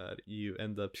that you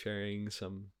end up sharing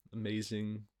some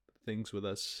amazing things with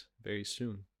us very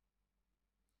soon.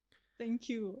 Thank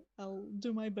you. I'll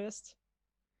do my best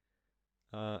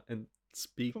And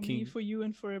for me, speaking, for you,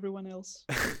 and for everyone else.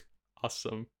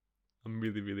 awesome. I'm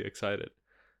really, really excited.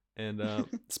 And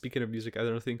speaking of music, I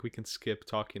don't think we can skip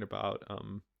talking about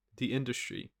the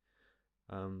industry.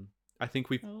 Um, I think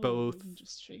we've Oh, both, the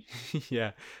industry.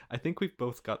 yeah, I think we've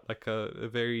both got like a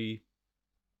very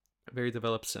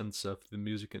developed sense of the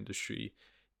music industry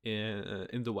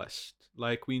in the West.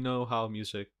 Like we know how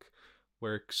music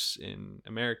works in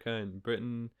America and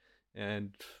Britain,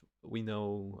 and we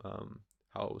know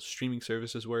how streaming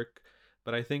services work.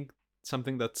 But I think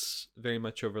something that's very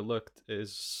much overlooked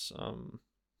is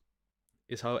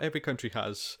how every country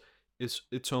has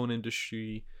its own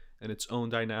industry and its own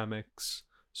dynamics.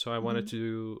 So I Mm-hmm.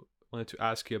 wanted to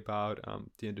ask you about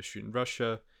the industry in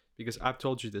Russia, because I've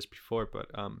told you this before, but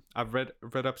I've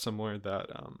read up somewhere that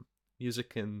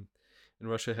music in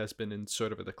Russia has been in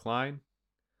sort of a decline.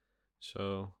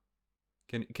 So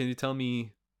can you tell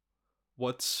me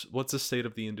what's the state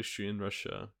of the industry in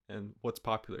Russia and what's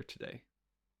popular today?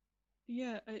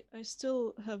 Yeah, I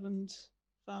still haven't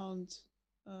found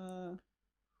uh,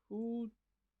 who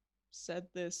said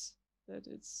this, that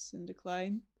it's in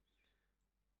decline.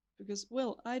 Because,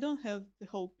 well, I don't have the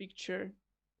whole picture.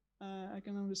 I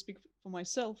can only speak for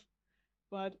myself.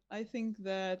 But I think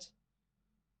that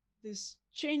this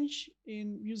change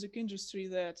in music industry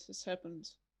that has happened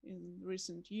in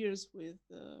recent years with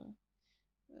the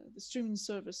streaming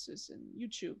services and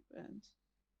YouTube and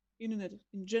internet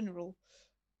in general,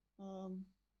 um,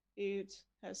 it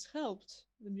has helped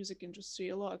the music industry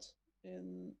a lot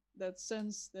in that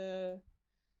sense.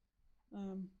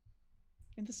 Um,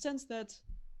 in the sense that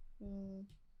uh,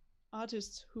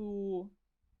 artists who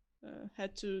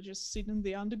had to just sit in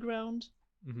the underground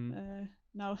Mm-hmm. uh,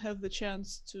 now have the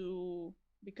chance to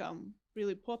become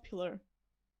really popular.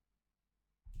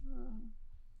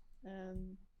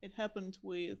 And it happened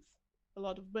with a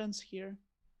lot of bands here.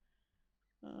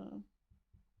 Uh,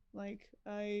 like,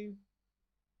 I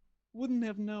wouldn't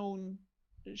have known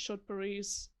Shot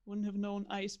Paris, wouldn't have known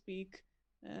Ice Peak,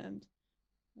 and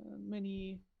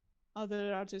many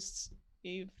other artists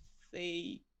if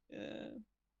they, uh,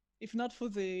 if not for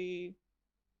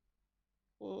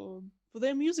for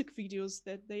their music videos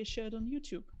that they shared on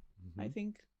YouTube. I Mm-hmm.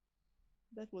 think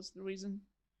that was the reason.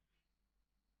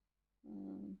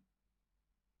 Um,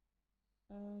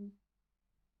 and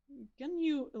can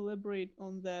you elaborate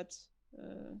on that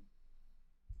uh,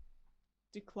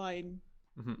 decline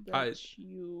Mm-hmm. I that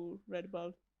you read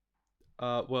about?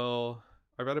 well,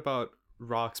 I read about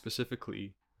rock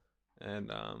specifically,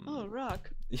 and Oh,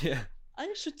 rock. yeah,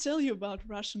 I should tell you about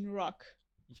Russian rock.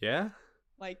 yeah.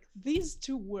 Like these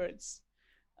two words,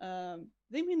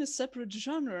 they mean a separate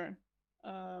genre.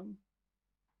 Um,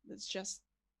 that's just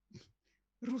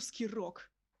Русский rock,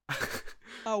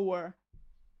 our,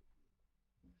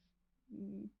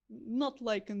 not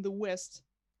like in the West,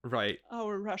 Right,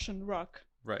 our Russian rock.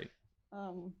 right.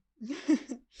 Um,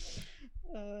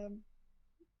 um,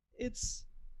 its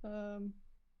um,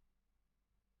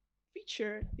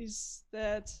 feature is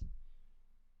that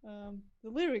the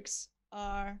lyrics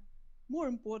are more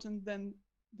important than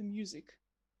the music,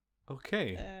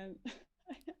 Okay. and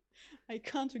I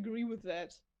can't agree with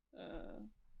that uh,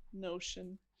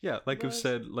 notion. Yeah, like you But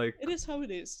said, like it is how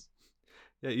it is.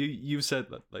 yeah, you said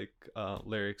that like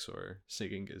lyrics or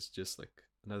singing is just like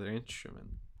another instrument.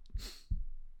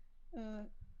 Uh,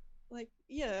 like,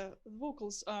 yeah,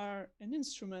 vocals are an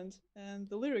instrument, and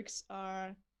the lyrics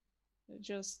are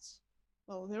just,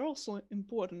 well, they're also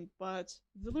important, but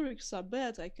the lyrics are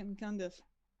bad, I can kind of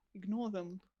ignore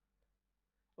them.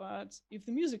 But if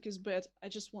the music is bad, I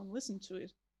just won't listen to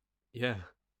it. Yeah.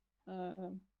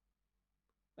 Um,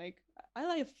 like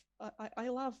I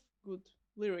love good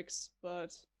lyrics,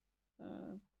 but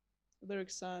uh,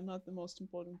 lyrics are not the most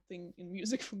important thing in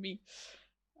music for me.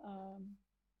 Um,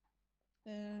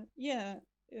 yeah,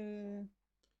 uh,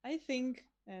 I think,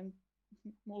 and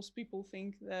most people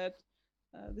think that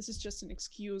this is just an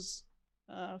excuse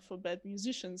for bad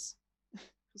musicians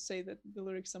who say that the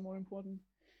lyrics are more important.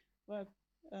 But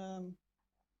um,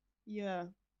 yeah,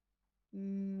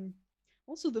 mm,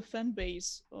 also the fan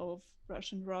base of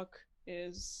Russian rock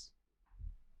is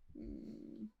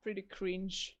pretty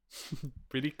cringe.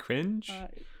 Pretty cringe? Uh,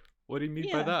 What do you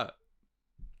mean by yeah, that?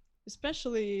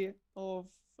 especially of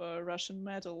Russian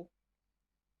metal.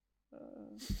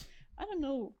 Uh, I don't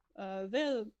know.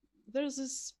 There's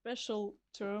this special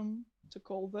term to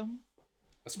call them,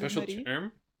 A special говнари.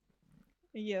 term?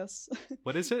 Yes,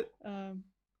 What is it? um,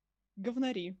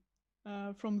 говнари,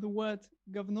 from the word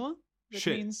говно, that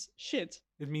Shit. means shit.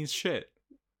 It means shit.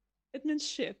 It means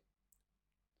shit,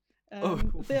 Oh,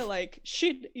 and they're like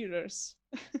shit eaters.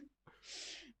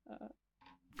 uh,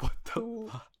 what the who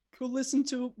fuck? who listen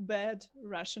to bad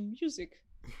Russian music.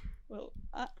 Well,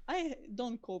 I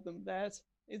don't call them that.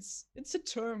 It's a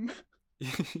term.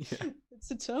 Yeah.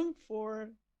 It's a term for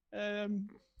um,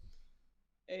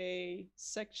 a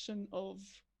section of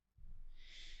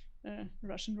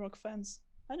Russian rock fans.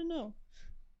 I don't know.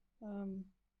 Um,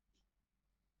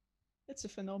 it's a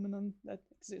phenomenon that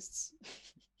exists.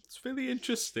 It's really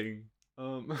interesting.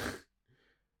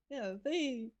 Yeah,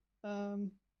 they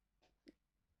um,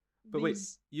 But wait,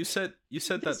 these you said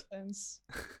that these fans.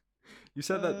 you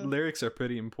said that Uh, lyrics are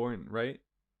pretty important, right?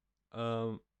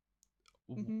 Um,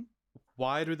 mhm.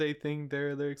 why do they think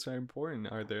their lyrics are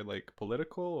important? Are they like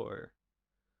political or?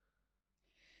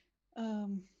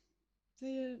 um,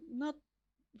 they're not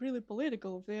really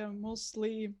political. They are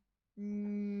mostly,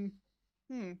 mm,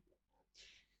 hmm,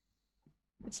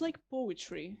 it's like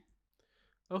poetry.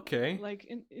 Okay. Like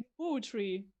in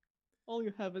poetry, all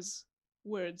you have is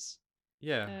words,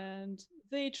 Yeah. and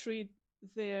they treat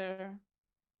their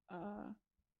uh,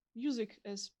 music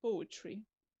as poetry.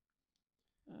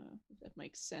 If that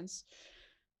makes sense.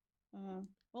 Uh,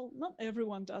 well, not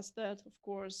everyone does that, of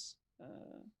course.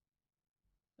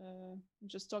 I'm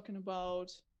just talking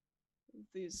about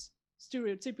this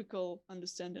stereotypical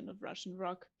understanding of Russian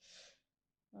rock,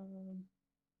 um,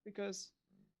 because,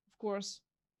 of course,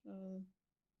 uh,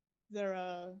 there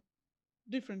are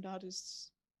different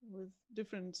artists with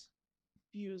different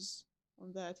views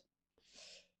on that.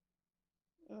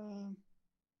 Uh,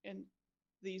 and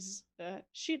these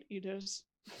shit eaters,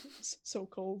 so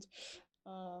called,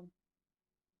 um,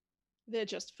 they're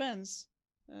just fans.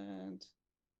 And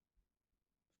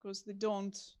of course, they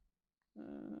don't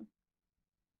uh,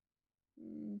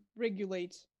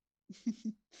 regulate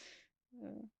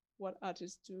uh, what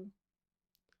artists do.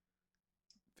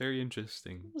 Very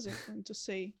interesting. What was I going to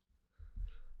say?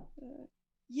 Uh,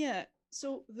 yeah,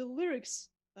 so the lyrics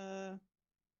uh,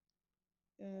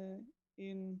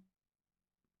 in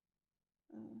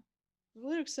the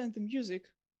lyrics and the music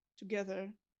together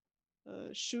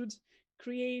should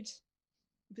create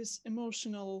this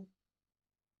emotional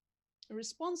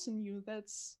response in you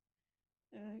that's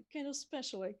kind of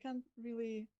special. I can't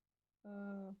really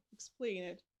explain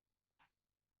it.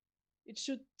 It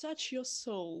should touch your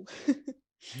soul.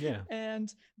 Yeah.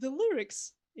 And the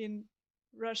lyrics in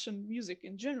Russian music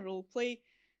in general play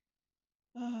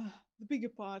the bigger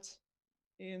part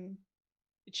in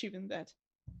achieving that.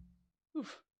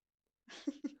 Oof.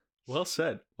 Well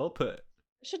said. Well put.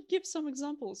 I should give some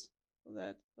examples of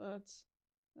that, but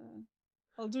uh,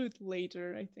 I'll do it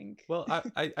later, I think. Well,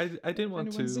 I didn't If want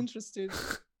anyone's to. interested.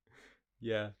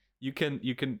 Yeah. You can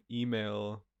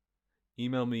email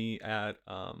me at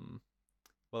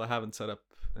well, I haven't set up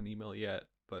an email yet,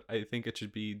 but I think it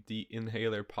should be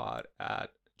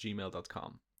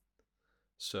theinhalerpod@gmail.com.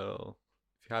 So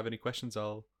if you have any questions,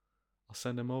 I'll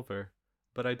send them over.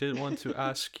 But I did want to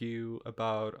ask you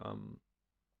about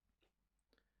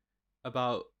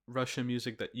Russian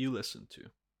music that you listen to.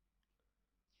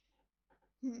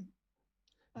 Hmm.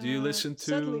 Do you listen to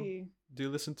Sadly, do you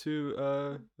listen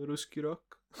to Ruski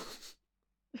rock?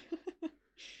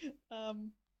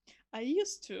 um, I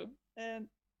used to, and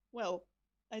well,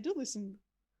 I do listen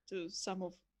to some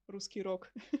of Ruski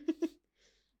rock.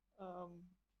 um,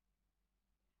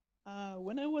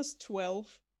 when I was 12,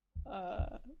 uh,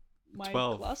 my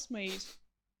 12. classmate,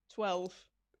 12,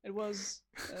 It was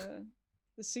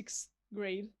the 6th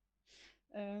grade.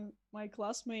 My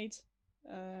classmate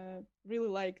really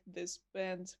liked this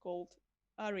band called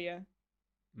Aria,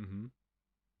 Mm-hmm.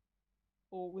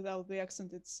 or without the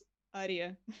accent, it's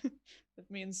Aria. That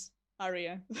means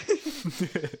aria.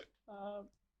 uh,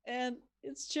 and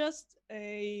it's just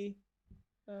a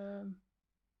um,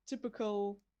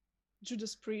 typical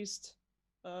Judas Priest,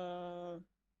 uh,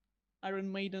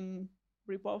 Iron Maiden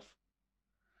ripoff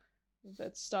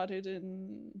that started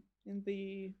in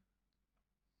the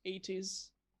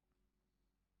 80s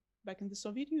back in the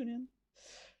Soviet Union.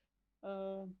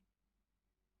 Uh,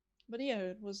 but yeah,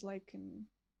 it was like in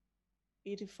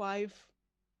 85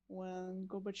 when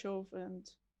Gorbachev and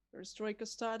Perestroika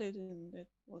started, and it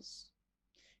was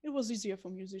easier for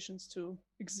musicians to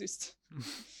exist.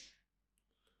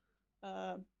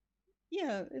 uh,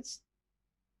 yeah, it's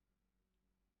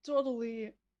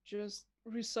totally just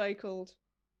recycled,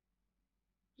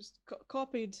 just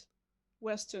copied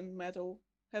Western metal,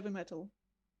 heavy metal,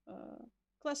 uh,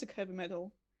 classic heavy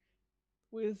metal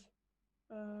with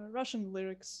Russian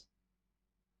lyrics.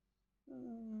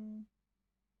 Uh,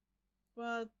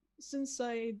 but since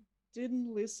I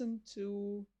didn't listen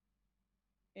to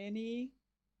any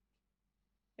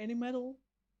any metal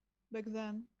back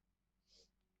then,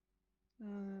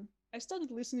 uh, I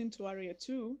started listening to Aria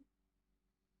too,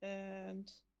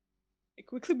 and I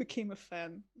quickly became a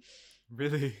fan.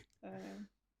 Really? Uh,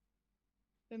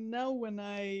 and now when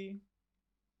I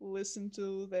listen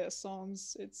to their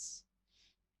songs,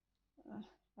 uh,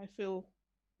 I feel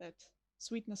that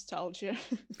sweet nostalgia.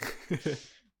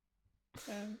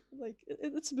 And like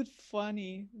it's a bit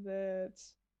funny that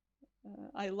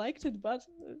I liked it, but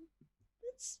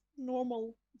it's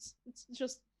normal. It's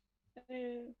just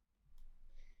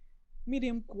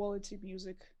medium quality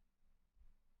music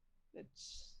that,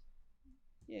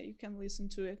 yeah, you can listen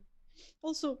to it.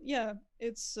 Also, yeah,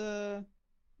 it's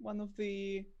one of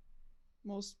the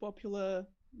most popular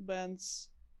bands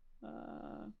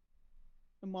uh,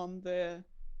 among the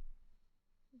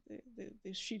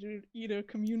shit eater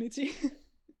community.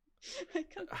 I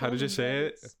can't How call did you them that. say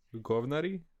it? It's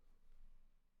Govnari?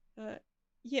 uh,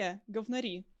 yeah,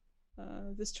 govnari.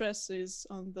 The stress is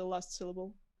on the last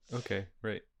syllable. Okay,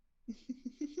 right.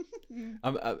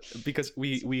 Because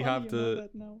we So we funny have you know the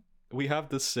that now. we have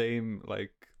the same,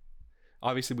 like,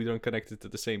 obviously we don't connect it to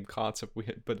the same concept,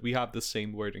 but we have the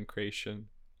same wording creation.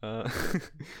 Uh,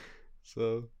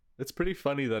 so it's pretty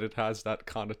funny that it has that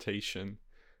connotation,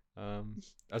 um,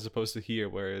 as opposed to here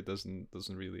where it doesn't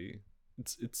really.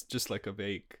 It's just like a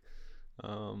vague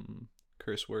um,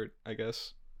 curse word, I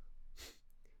guess.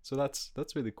 So that's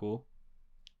really cool.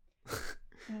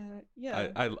 I,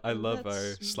 Yeah, I I love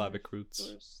our that's my Slavic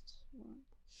roots. first one.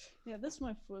 Yeah, that's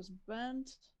my first band,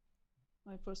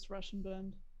 my first Russian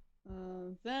band.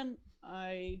 Then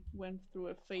I went through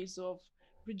a phase of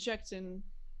rejecting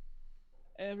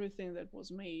everything that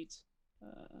was made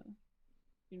uh,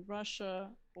 in Russia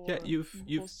Yeah, or you've in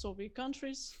you've post-Soviet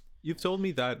countries. you've told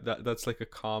me that's like a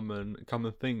common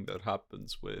thing that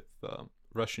happens with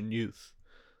Russian youth.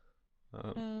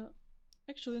 Um, Uh,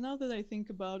 Actually, now that I think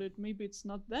about it, maybe it's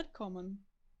not that common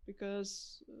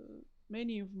because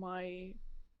many of my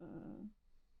uh,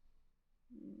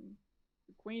 mm,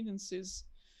 acquaintances,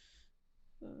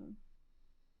 uh,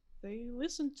 they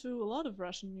listen to a lot of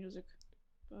Russian music,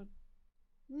 but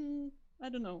mm, I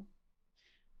don't know.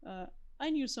 Uh, I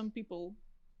knew some people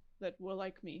that were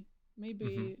like me.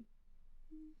 mhm.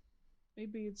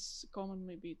 Maybe it's common,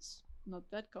 maybe it's not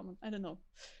that common. I don't know.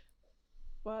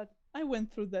 But I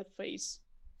went through that phase,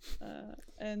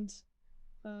 and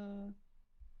uh,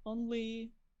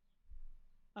 only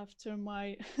after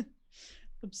my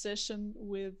obsession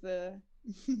with uh,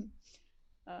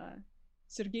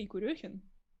 Sergei Kuryohin,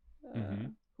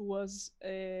 Mhm. who was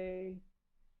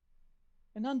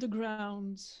an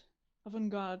underground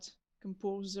avant-garde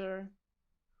composer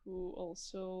who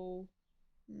also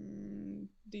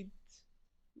did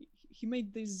he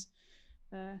made these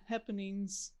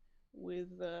happenings with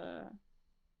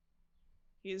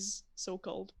his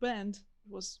so-called band.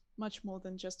 It was much more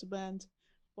than just a band.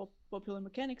 Pop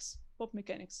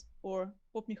mechanics, or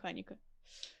pop mechanica.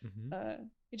 Mhm. Uh,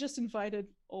 he just invited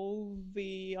all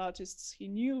the artists he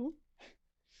knew,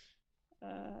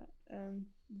 and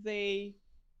they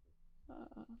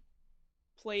uh,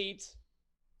 played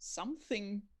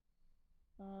something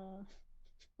uh,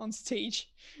 on stage.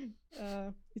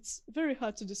 It's very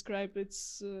hard to describe.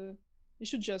 You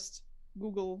should just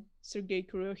Google Sergei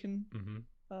Kuryohin Mhm.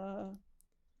 uh,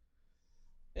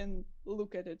 and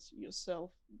look at it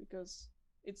yourself because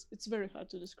it's very hard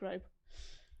to describe.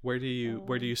 Where do you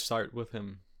Uh, start with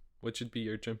him? What should be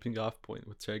your jumping off point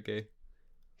with Sergey?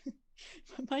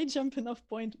 My jumping off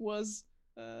point was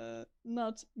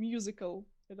not musical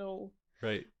at all.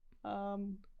 Right.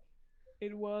 Um,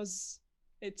 it was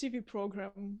a TV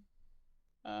program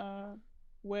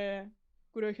where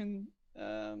Kurokin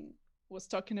was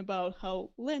talking about how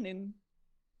Lenin,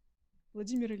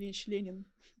 Vladimir Ilyich Lenin,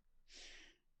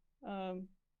 um,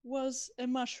 was a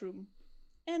mushroom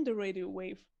and a radio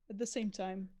wave at the same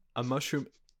time. A mushroom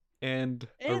and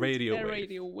a And radio a wave.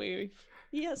 radio wave.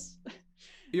 Yes.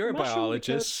 You're a Mushroom because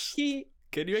biologist. he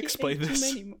Can you explain ate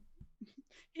this? he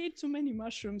ate too many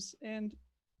mushrooms and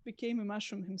became a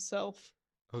mushroom himself.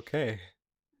 Okay.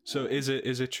 So is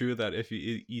it true that if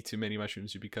you eat too many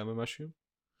mushrooms, you become a mushroom?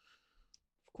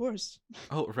 Of course.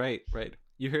 Oh, right.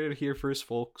 You heard it here first,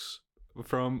 folks,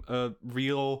 from a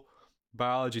real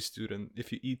biology student.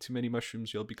 If you eat too many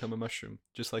mushrooms, you'll become a mushroom,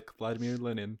 just like Vladimir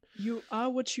Lenin. You are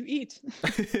what you eat.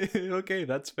 Okay,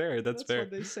 that's fair. That's fair.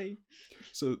 What they say.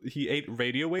 So he ate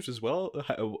radio waves as well.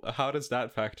 How does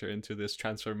that factor into this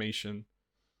transformation?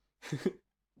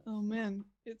 Oh man,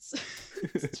 it's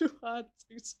too hard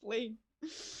to explain.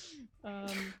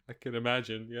 I can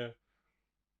imagine. Yeah.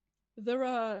 There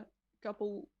are a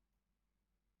couple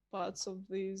parts of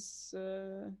this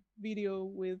video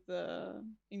with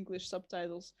English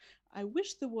subtitles. I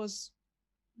wish there was.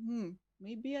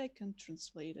 Maybe I can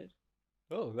translate it.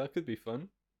 Oh, that could be fun.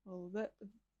 Well,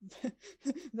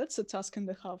 that's a task and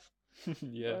a half.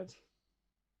 Yeah.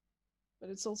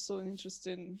 But it's also an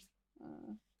interesting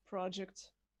project.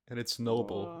 And it's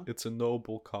noble. It's a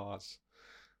noble cause.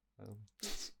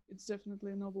 It's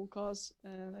definitely a noble cause,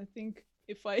 and I think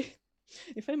if I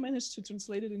manage to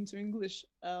translate it into English,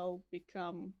 I'll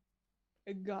become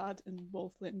a god in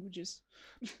both languages.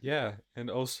 Yeah,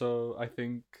 and also I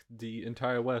think the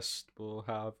entire West will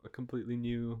have a completely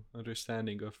new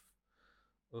understanding of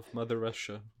Mother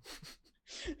Russia.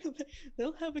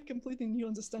 They'll have a completely new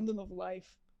understanding of life.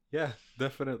 Yeah,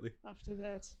 definitely. After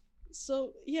that.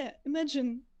 So yeah,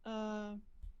 imagine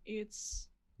it's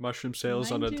mushroom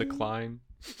sales on a decline.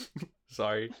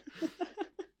 Sorry.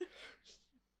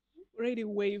 Radio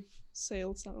wave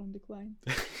sales are on decline.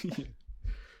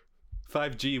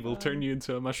 5G will turn you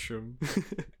into a mushroom.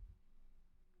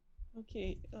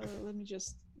 Okay, let me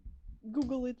just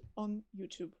Google it on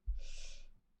YouTube.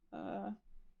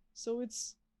 So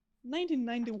it's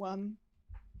 1991,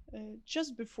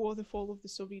 just before the fall of the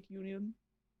Soviet Union.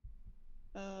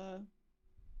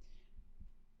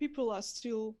 People are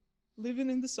still living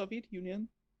in the Soviet Union.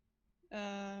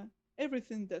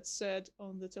 Everything that's said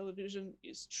on the television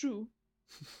is true,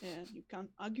 and you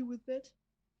can't argue with that.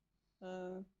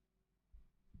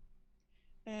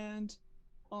 And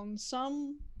on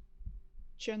some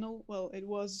channel, well, it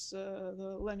was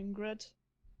the Leningrad,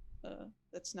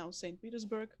 that's now St.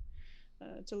 Petersburg,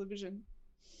 television.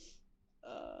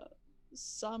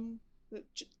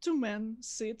 Two men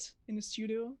sit in a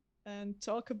studio and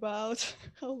talk about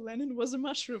how Lenin was a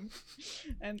mushroom,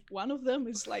 and one of them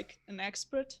is like an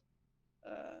expert,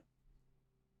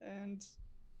 and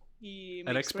he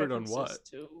an expert on what?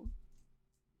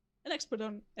 An expert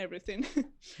on everything,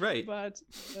 right? But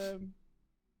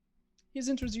he's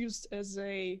introduced as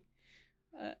a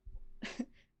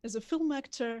as a film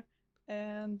actor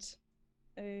and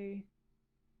a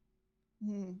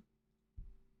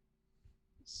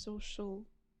social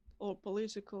or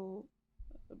political.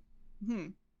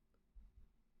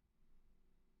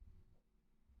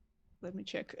 Let me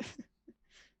check.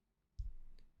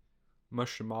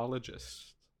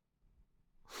 Mushroomologist.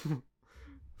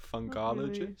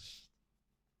 Fungologist. Really.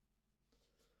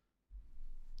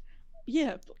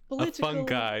 Yeah, political. A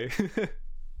fungi.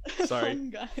 Sorry.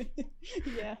 Fungi.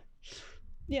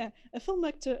 Yeah, a film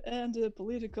actor and a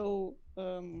political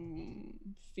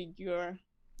figure.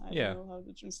 I don't know how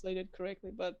to translate it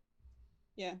correctly, but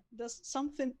yeah, does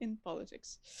something in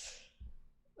politics.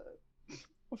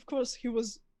 Of course, he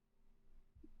was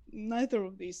neither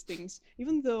of these things,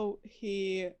 even though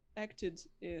he acted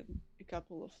in a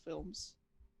couple of films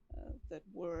that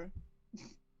were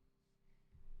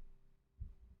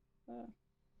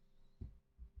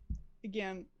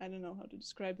again, I don't know how to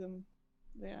describe them.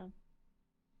 They are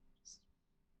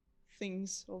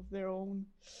things of their own.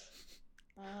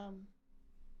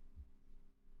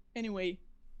 Anyway,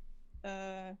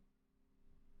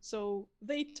 so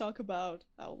they talk about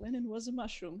how Lenin was a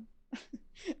mushroom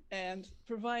and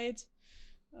provide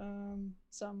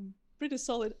some pretty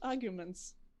solid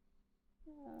arguments.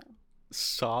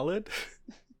 Solid?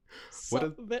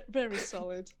 Very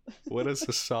solid. What is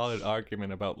a solid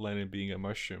argument about Lenin being a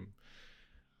mushroom?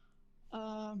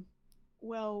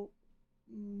 Well,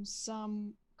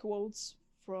 some quotes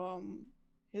from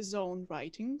his own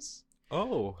writings,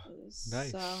 Oh,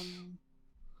 nice. some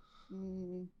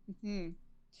mhm,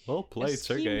 Well a played,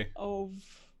 scheme Sergey. of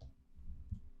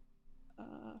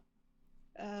uh,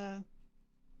 uh,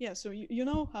 yeah. So you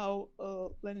know how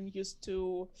Lenin used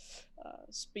to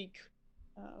speak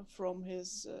from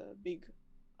his big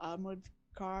armored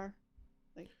car.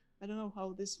 Like, I don't know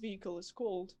how this vehicle is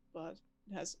called, but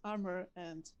it has armor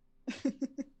and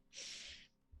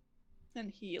and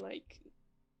he like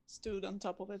stood on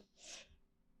top of it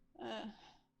uh,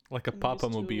 Like a and Papa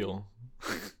used to Mobile.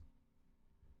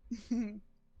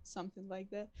 something like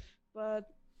that. But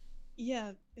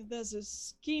yeah, there's a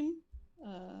scheme,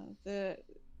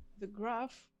 the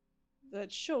graph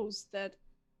that shows that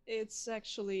it's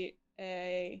actually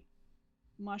a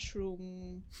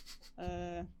mushroom.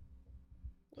 Uh,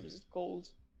 what is it called?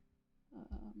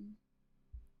 Um,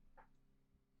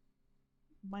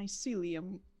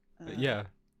 mycelium. Uh, Yeah,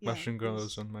 yeah, mushroom grows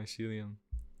this. on mycelium.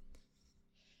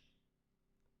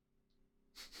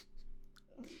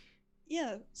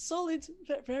 Yeah, solid,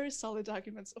 very solid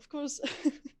arguments. Of course,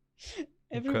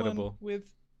 everyone Incredible. with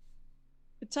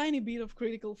a tiny bit of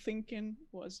critical thinking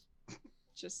was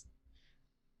just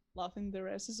laughing their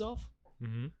asses off.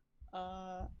 Mm-hmm.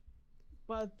 Uh,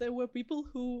 but there were people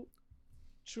who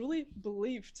truly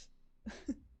believed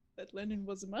that Lenin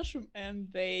was a mushroom, and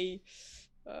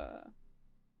uh,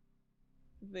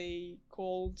 they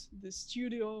called the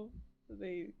studio.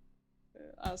 They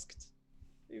asked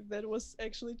if that was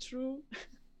actually true.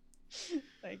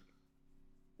 Like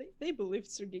they believed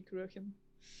Sergei Kurokhin.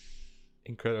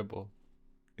 Incredible.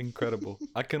 Incredible.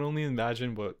 I can only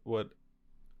imagine what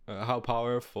how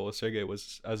powerful Sergey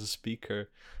was as a speaker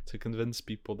to convince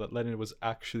people that Lenin was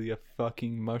actually a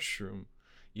fucking mushroom,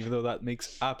 even though that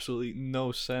makes absolutely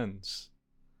no sense.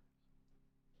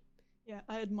 Yeah,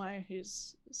 I admire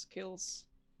his skills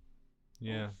of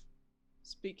Yeah.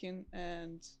 speaking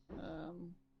and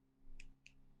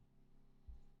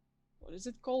what is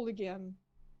it called again?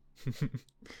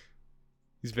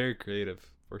 He's very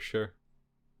creative, for sure.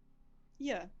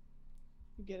 Yeah,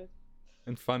 you get it.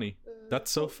 And funny.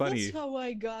 That's so So that's funny. how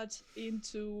I got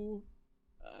into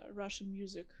Russian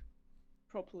music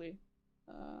properly.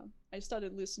 I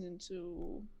started listening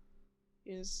to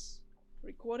his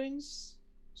recordings,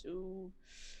 to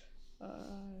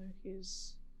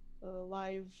his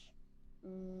live,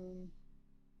 um,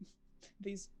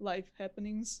 these live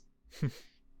happenings.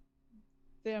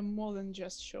 They are more than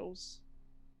just shows,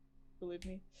 believe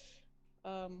me.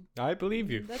 I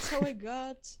believe you. That's how I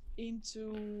got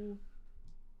into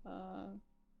uh,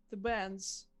 the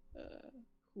bands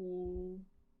who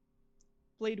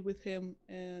played with him,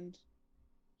 and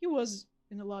he was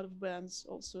in a lot of bands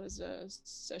also as a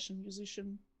session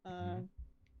musician. Mhm.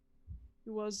 He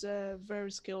was a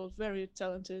very skilled, very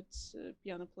talented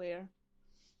piano player.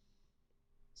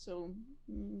 So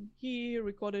he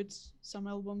recorded some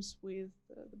albums with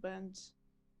the band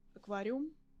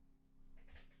Aquarium.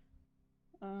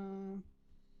 Uh,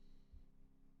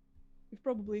 you've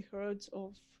probably heard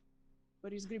of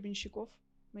Boris Gribenshikov,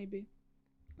 maybe.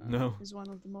 No, He's one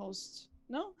of the most.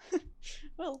 No?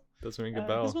 Well, doesn't ring a he's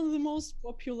bell. one of the most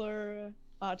popular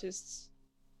artists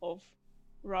of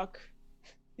rock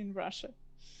in Russia.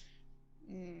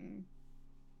 Mm,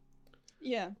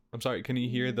 yeah. I'm sorry, can you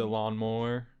hear the Mm,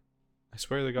 lawnmower? I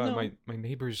swear to God, no. my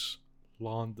neighbor's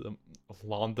lawn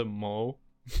the mow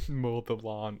mow the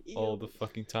lawn all the You,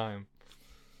 fucking time.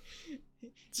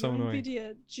 It's so your annoying.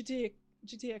 NVIDIA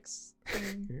GTX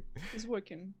thing is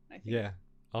working, I think. Yeah,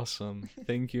 awesome.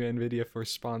 Thank you Nvidia for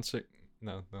sponsoring.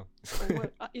 No, no. Or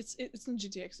what? It's not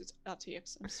GTX. It's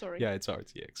RTX. I'm sorry. Yeah, it's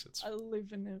RTX. It's I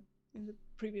live in the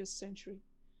previous century.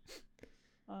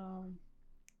 Um,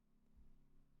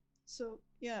 so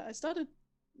yeah, I started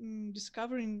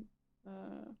discovering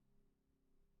uh,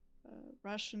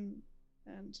 Russian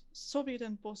and Soviet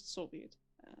and post-Soviet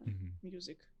Mhm.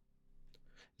 music,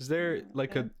 Is there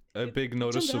like and a it big turned out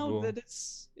noticeable? that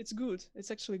it's good.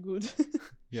 It's actually good.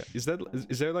 Yeah, uh,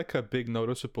 is there like a big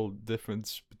noticeable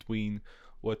difference between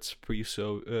what's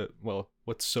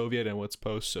what's Soviet and what's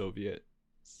post-Soviet?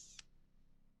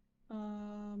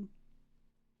 um,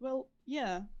 well,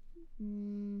 yeah.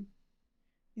 Mm,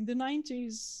 in the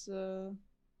 90s,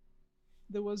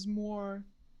 there was more.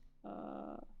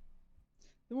 Uh,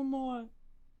 there were more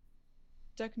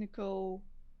technical.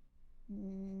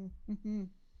 Mm-hmm.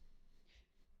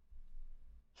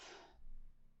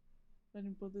 Let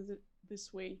me put it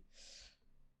this way.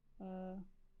 Uh,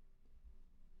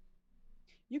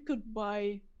 you could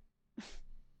buy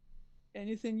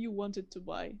anything you wanted to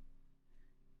buy.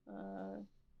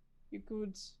 You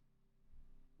could.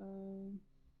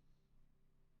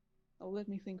 Oh, let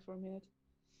me think for a minute.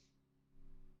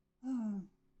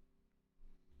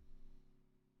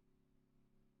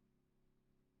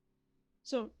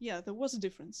 So yeah, there was a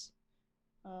difference.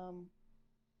 Um,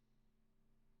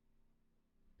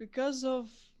 because of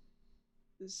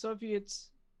the Soviet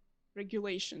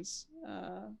regulations.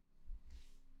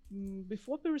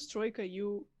 Before Perestroika,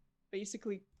 you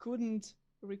basically couldn't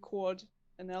record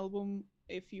an album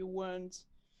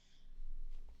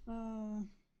uh,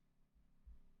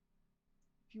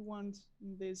 if you weren't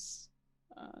in this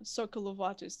circle of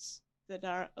artists that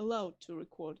are allowed to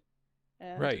record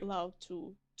and Right. allowed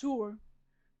to tour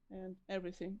and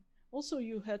everything. Also,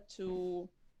 you had to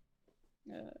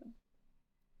uh,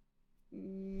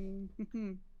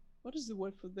 what is the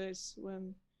word for this?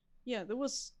 When yeah, there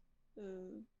was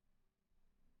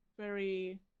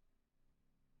very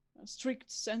strict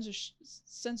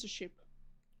censorship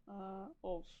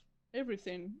of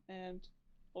everything and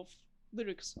of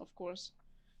lyrics, of course.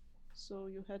 So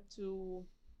you had to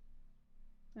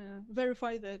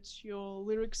verify that your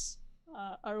lyrics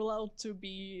are allowed to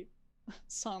be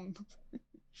sung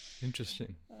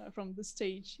Interesting. from the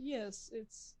stage. Yes,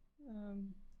 um,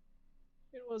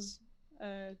 it was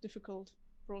a difficult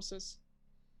process.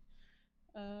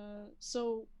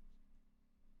 So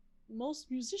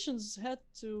most musicians had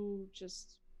to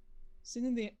just sing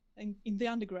in the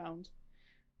underground.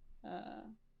 Uh,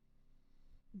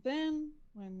 then,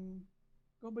 when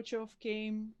Gorbachev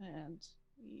came and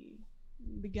he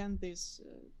began this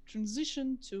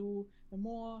transition to a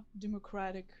more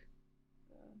democratic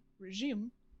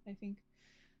regime, I think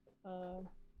uh,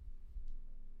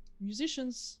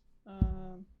 musicians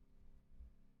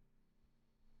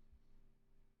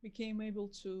became able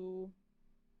to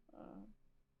uh,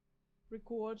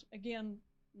 record again,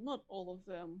 not all of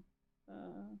them,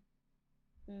 uh,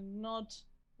 and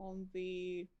on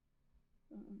the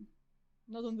uh,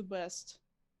 not on the best,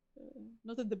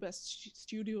 not at the best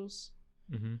studios.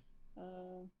 Mm-hmm.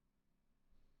 Uh,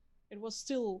 it was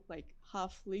still like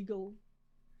half legal,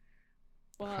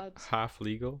 but Half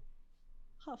legal.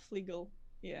 half legal,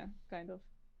 yeah, kind of.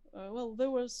 Well, there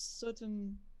were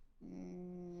certain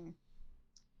um,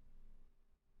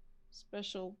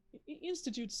 special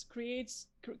institutes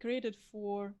created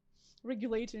for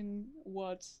regulating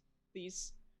what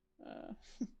these uh,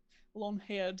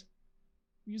 long-haired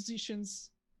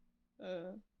musicians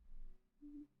uh,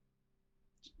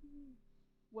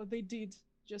 what they did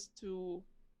just to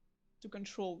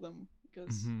control them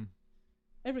because Mm-hmm.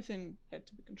 everything had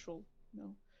to be controlled, you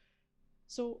know.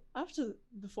 So after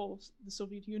the fall of the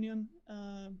Soviet Union,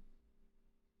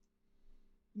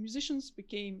 musicians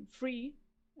became free,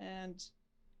 and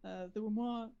there were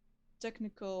more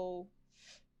technical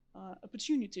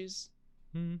opportunities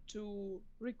Mm-hmm. to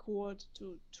record,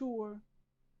 to tour.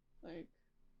 Like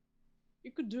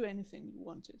you could do anything you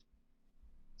wanted.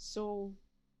 So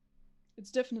it's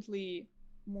definitely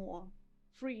more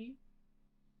free.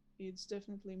 It's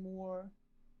definitely more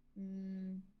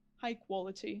mm, high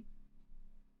quality.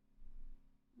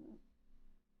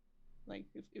 Like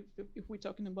if we're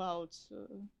talking about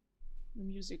the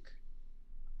music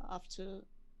after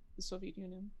the Soviet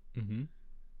Union. Mm-hmm.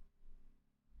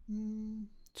 Mm,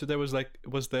 So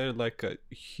was there like a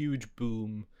huge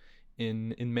boom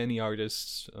in many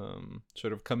artists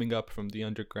sort of coming up from the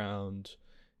underground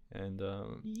and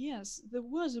yes, there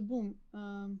was a boom.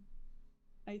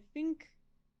 I think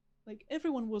like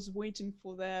everyone was waiting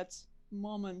for that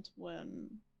moment when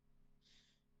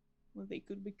they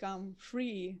could become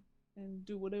free and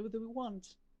do whatever they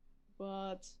want.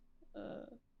 But uh,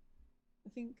 I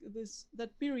think this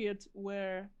that period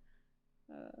where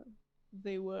uh,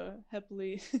 they were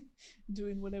happily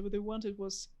doing whatever they wanted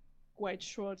was quite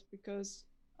short because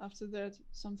after that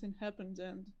something happened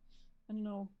and I don't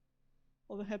know,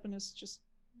 all the happiness just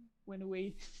went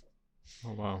away.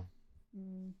 oh wow,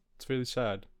 mm, it's really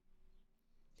sad.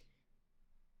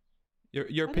 Your I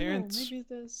don't know, parents, maybe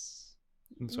there's.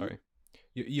 I'm Mm? sorry,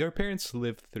 your parents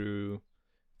lived through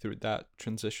that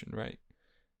transition, right?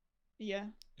 Yeah.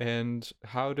 And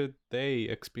how did they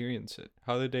experience it?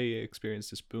 How did they experience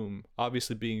this boom?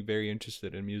 Obviously, being very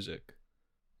interested in music.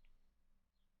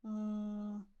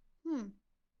 Uh, hmm.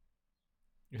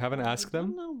 You haven't I asked don't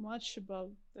them? know much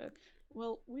about that.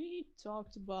 Well, we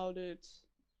talked about it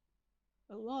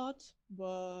a lot,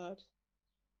 but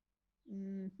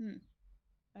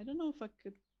I don't know if I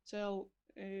could tell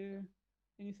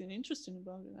anything interesting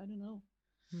about it. I don't know.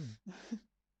 Hmm.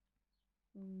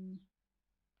 um,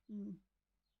 hmm.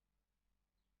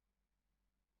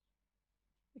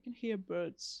 I can hear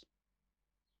birds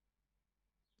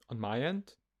On my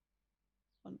end,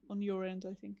 on your end,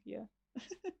 I think. Yeah.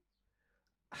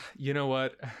 you know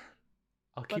what?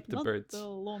 I'll but keep the not birds. the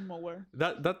lawnmower.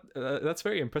 That's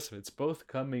very impressive. It's both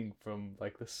coming from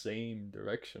like the same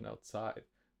direction outside.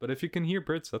 But if you can hear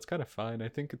birds, that's kind of fine. I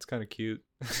think it's kind of cute.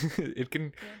 it can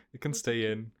Yeah, it can that's so stay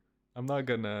cute. in. I'm not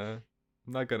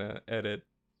gonna edit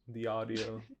the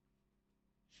audio.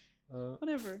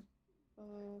 Whatever.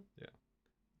 Uh, Yeah,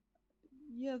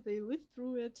 yeah, they lived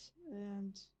through it,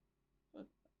 and uh,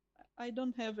 I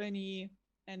don't have any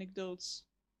anecdotes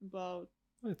about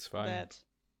it's fine. that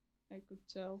I could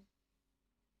tell.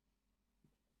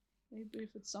 Maybe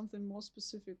if it's something more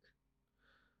specific,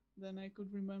 then I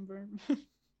could remember.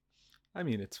 I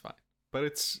mean, it's fine. But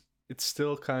it's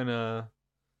still kind of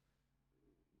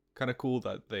cool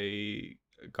that they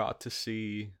got to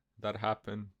see that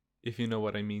happen, if you know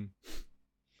what I mean.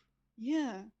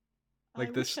 Yeah, I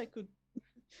Like wish this. I could.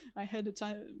 I had a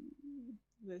time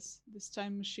this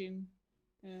time machine,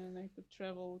 and I could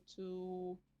travel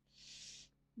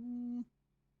mm,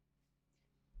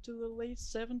 to the late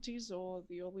 70s or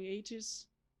the early 80s,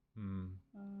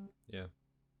 uh, Yeah.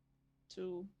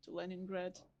 to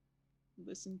Leningrad,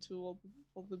 listen to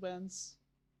all the bands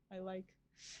I like.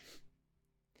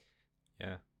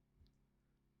 Yeah.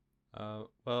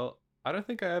 Well, I don't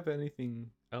think I have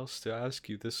anything else to ask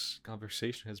you. This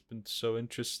conversation has been so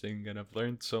interesting, and I've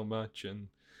learned so much, and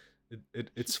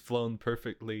it's flown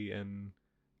perfectly, and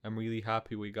I'm really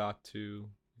happy we got to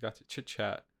chit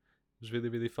chat. It was really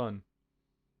really fun.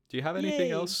 Do you have anything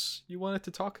Yay! else you wanted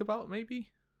to talk about? Maybe.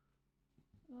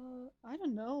 I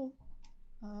don't know.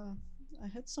 Uh, I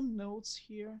had some notes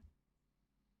here.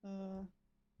 Uh,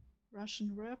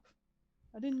 Russian rap.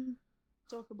 I didn't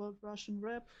talk about Russian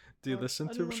rap, Do you or listen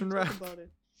I to didn't want Russian to talk rap? about it.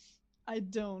 I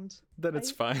don't. Then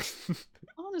it's I fine.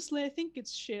 honestly I think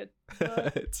it's shit,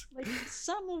 but it's like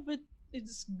some of it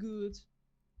is good.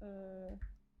 Uh,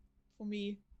 for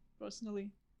me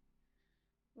personally,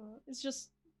 it's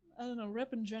just I don't know.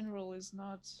 Rap in general is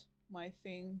not my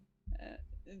thing,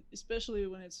 especially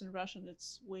when it's in Russian.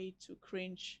 It's way too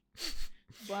cringe.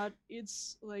 But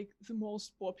it's like the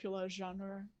most popular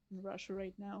genre in Russia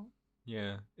right now.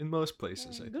 yeah, in most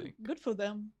places, I think. Good for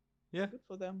them. Yeah, Good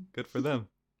for them. good for them.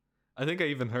 I think I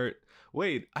even heard.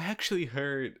 Wait, I actually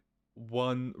heard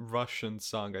one Russian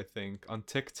song. I think on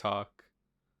TikTok.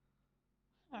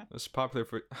 Huh. It was popular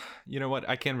for. You know what?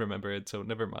 I can't remember it, so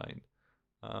never mind.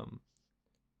 Um,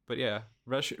 but yeah,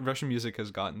 Russian music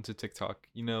has gotten to TikTok.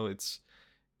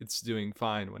 It's doing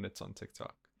fine when it's on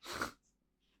TikTok.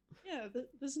 Yeah,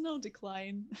 there's no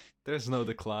decline There's no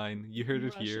decline. You heard in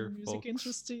it here, Russian music folks.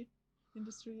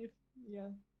 industry. Yeah,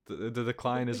 The if it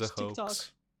decline is a reached TikTok,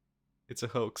 hoax. It's a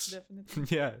hoax.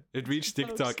 definitely. Yeah, it reached Folks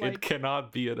TikTok. It like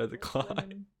cannot be in a decline.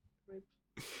 Lenin. Rip.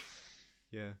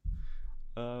 Yeah.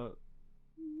 Uh,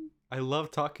 I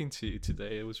love talking to you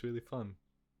today. It was really fun.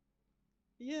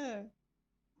 Yeah,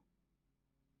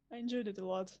 I enjoyed it a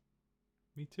lot.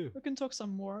 Me too. We can talk some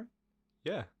more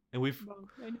Yeah, and about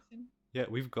anything.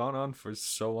 we've gone on for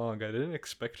so long. I didn't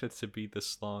expect it to be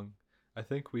this long. I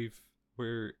think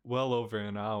we're well over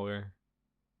an hour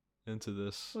into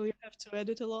this. Will you have to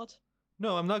edit a lot?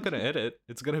 No, I'm not gonna edit.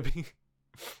 It's gonna be.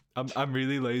 I'm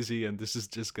really lazy, and this is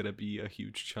just gonna be a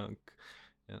huge chunk.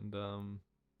 And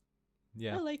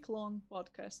yeah, I like long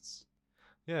podcasts.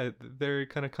 yeah, they're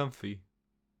kind of comfy,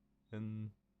 and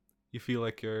you feel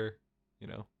like you're, you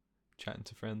know, chatting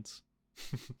to friends.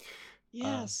 uh,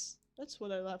 Yes, that's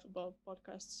what I love about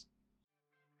podcasts.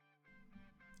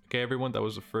 okay, everyone, that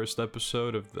was the first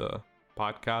episode of the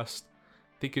podcast.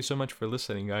 Thank you so much for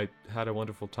listening. I had a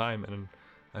wonderful time, and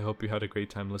I hope you had a great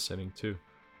time listening too.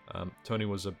 Tony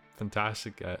was a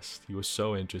fantastic guest. He was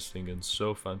so interesting and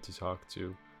so fun to talk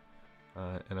to,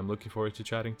 and I'm looking forward to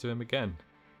chatting to him again.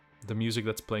 The music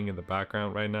that's playing in the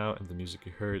background right now and the music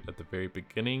you heard at the very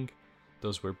beginning,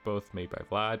 those were both made by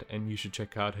Vlad, and you should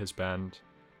check out his band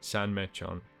Sandmech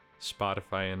on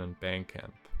Spotify and on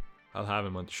Bandcamp. I'll have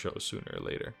him on the show sooner or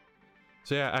later.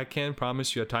 So yeah, I can't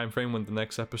promise you a time frame when the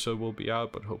next episode will be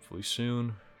out, but hopefully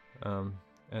soon.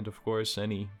 And of course,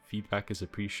 any feedback is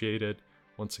appreciated.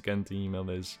 Once again, the email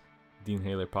is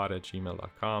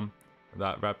deanhalerpod@gmail.com. And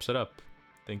that wraps it up.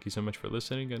 Thank you so much for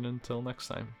listening, and until next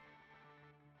time.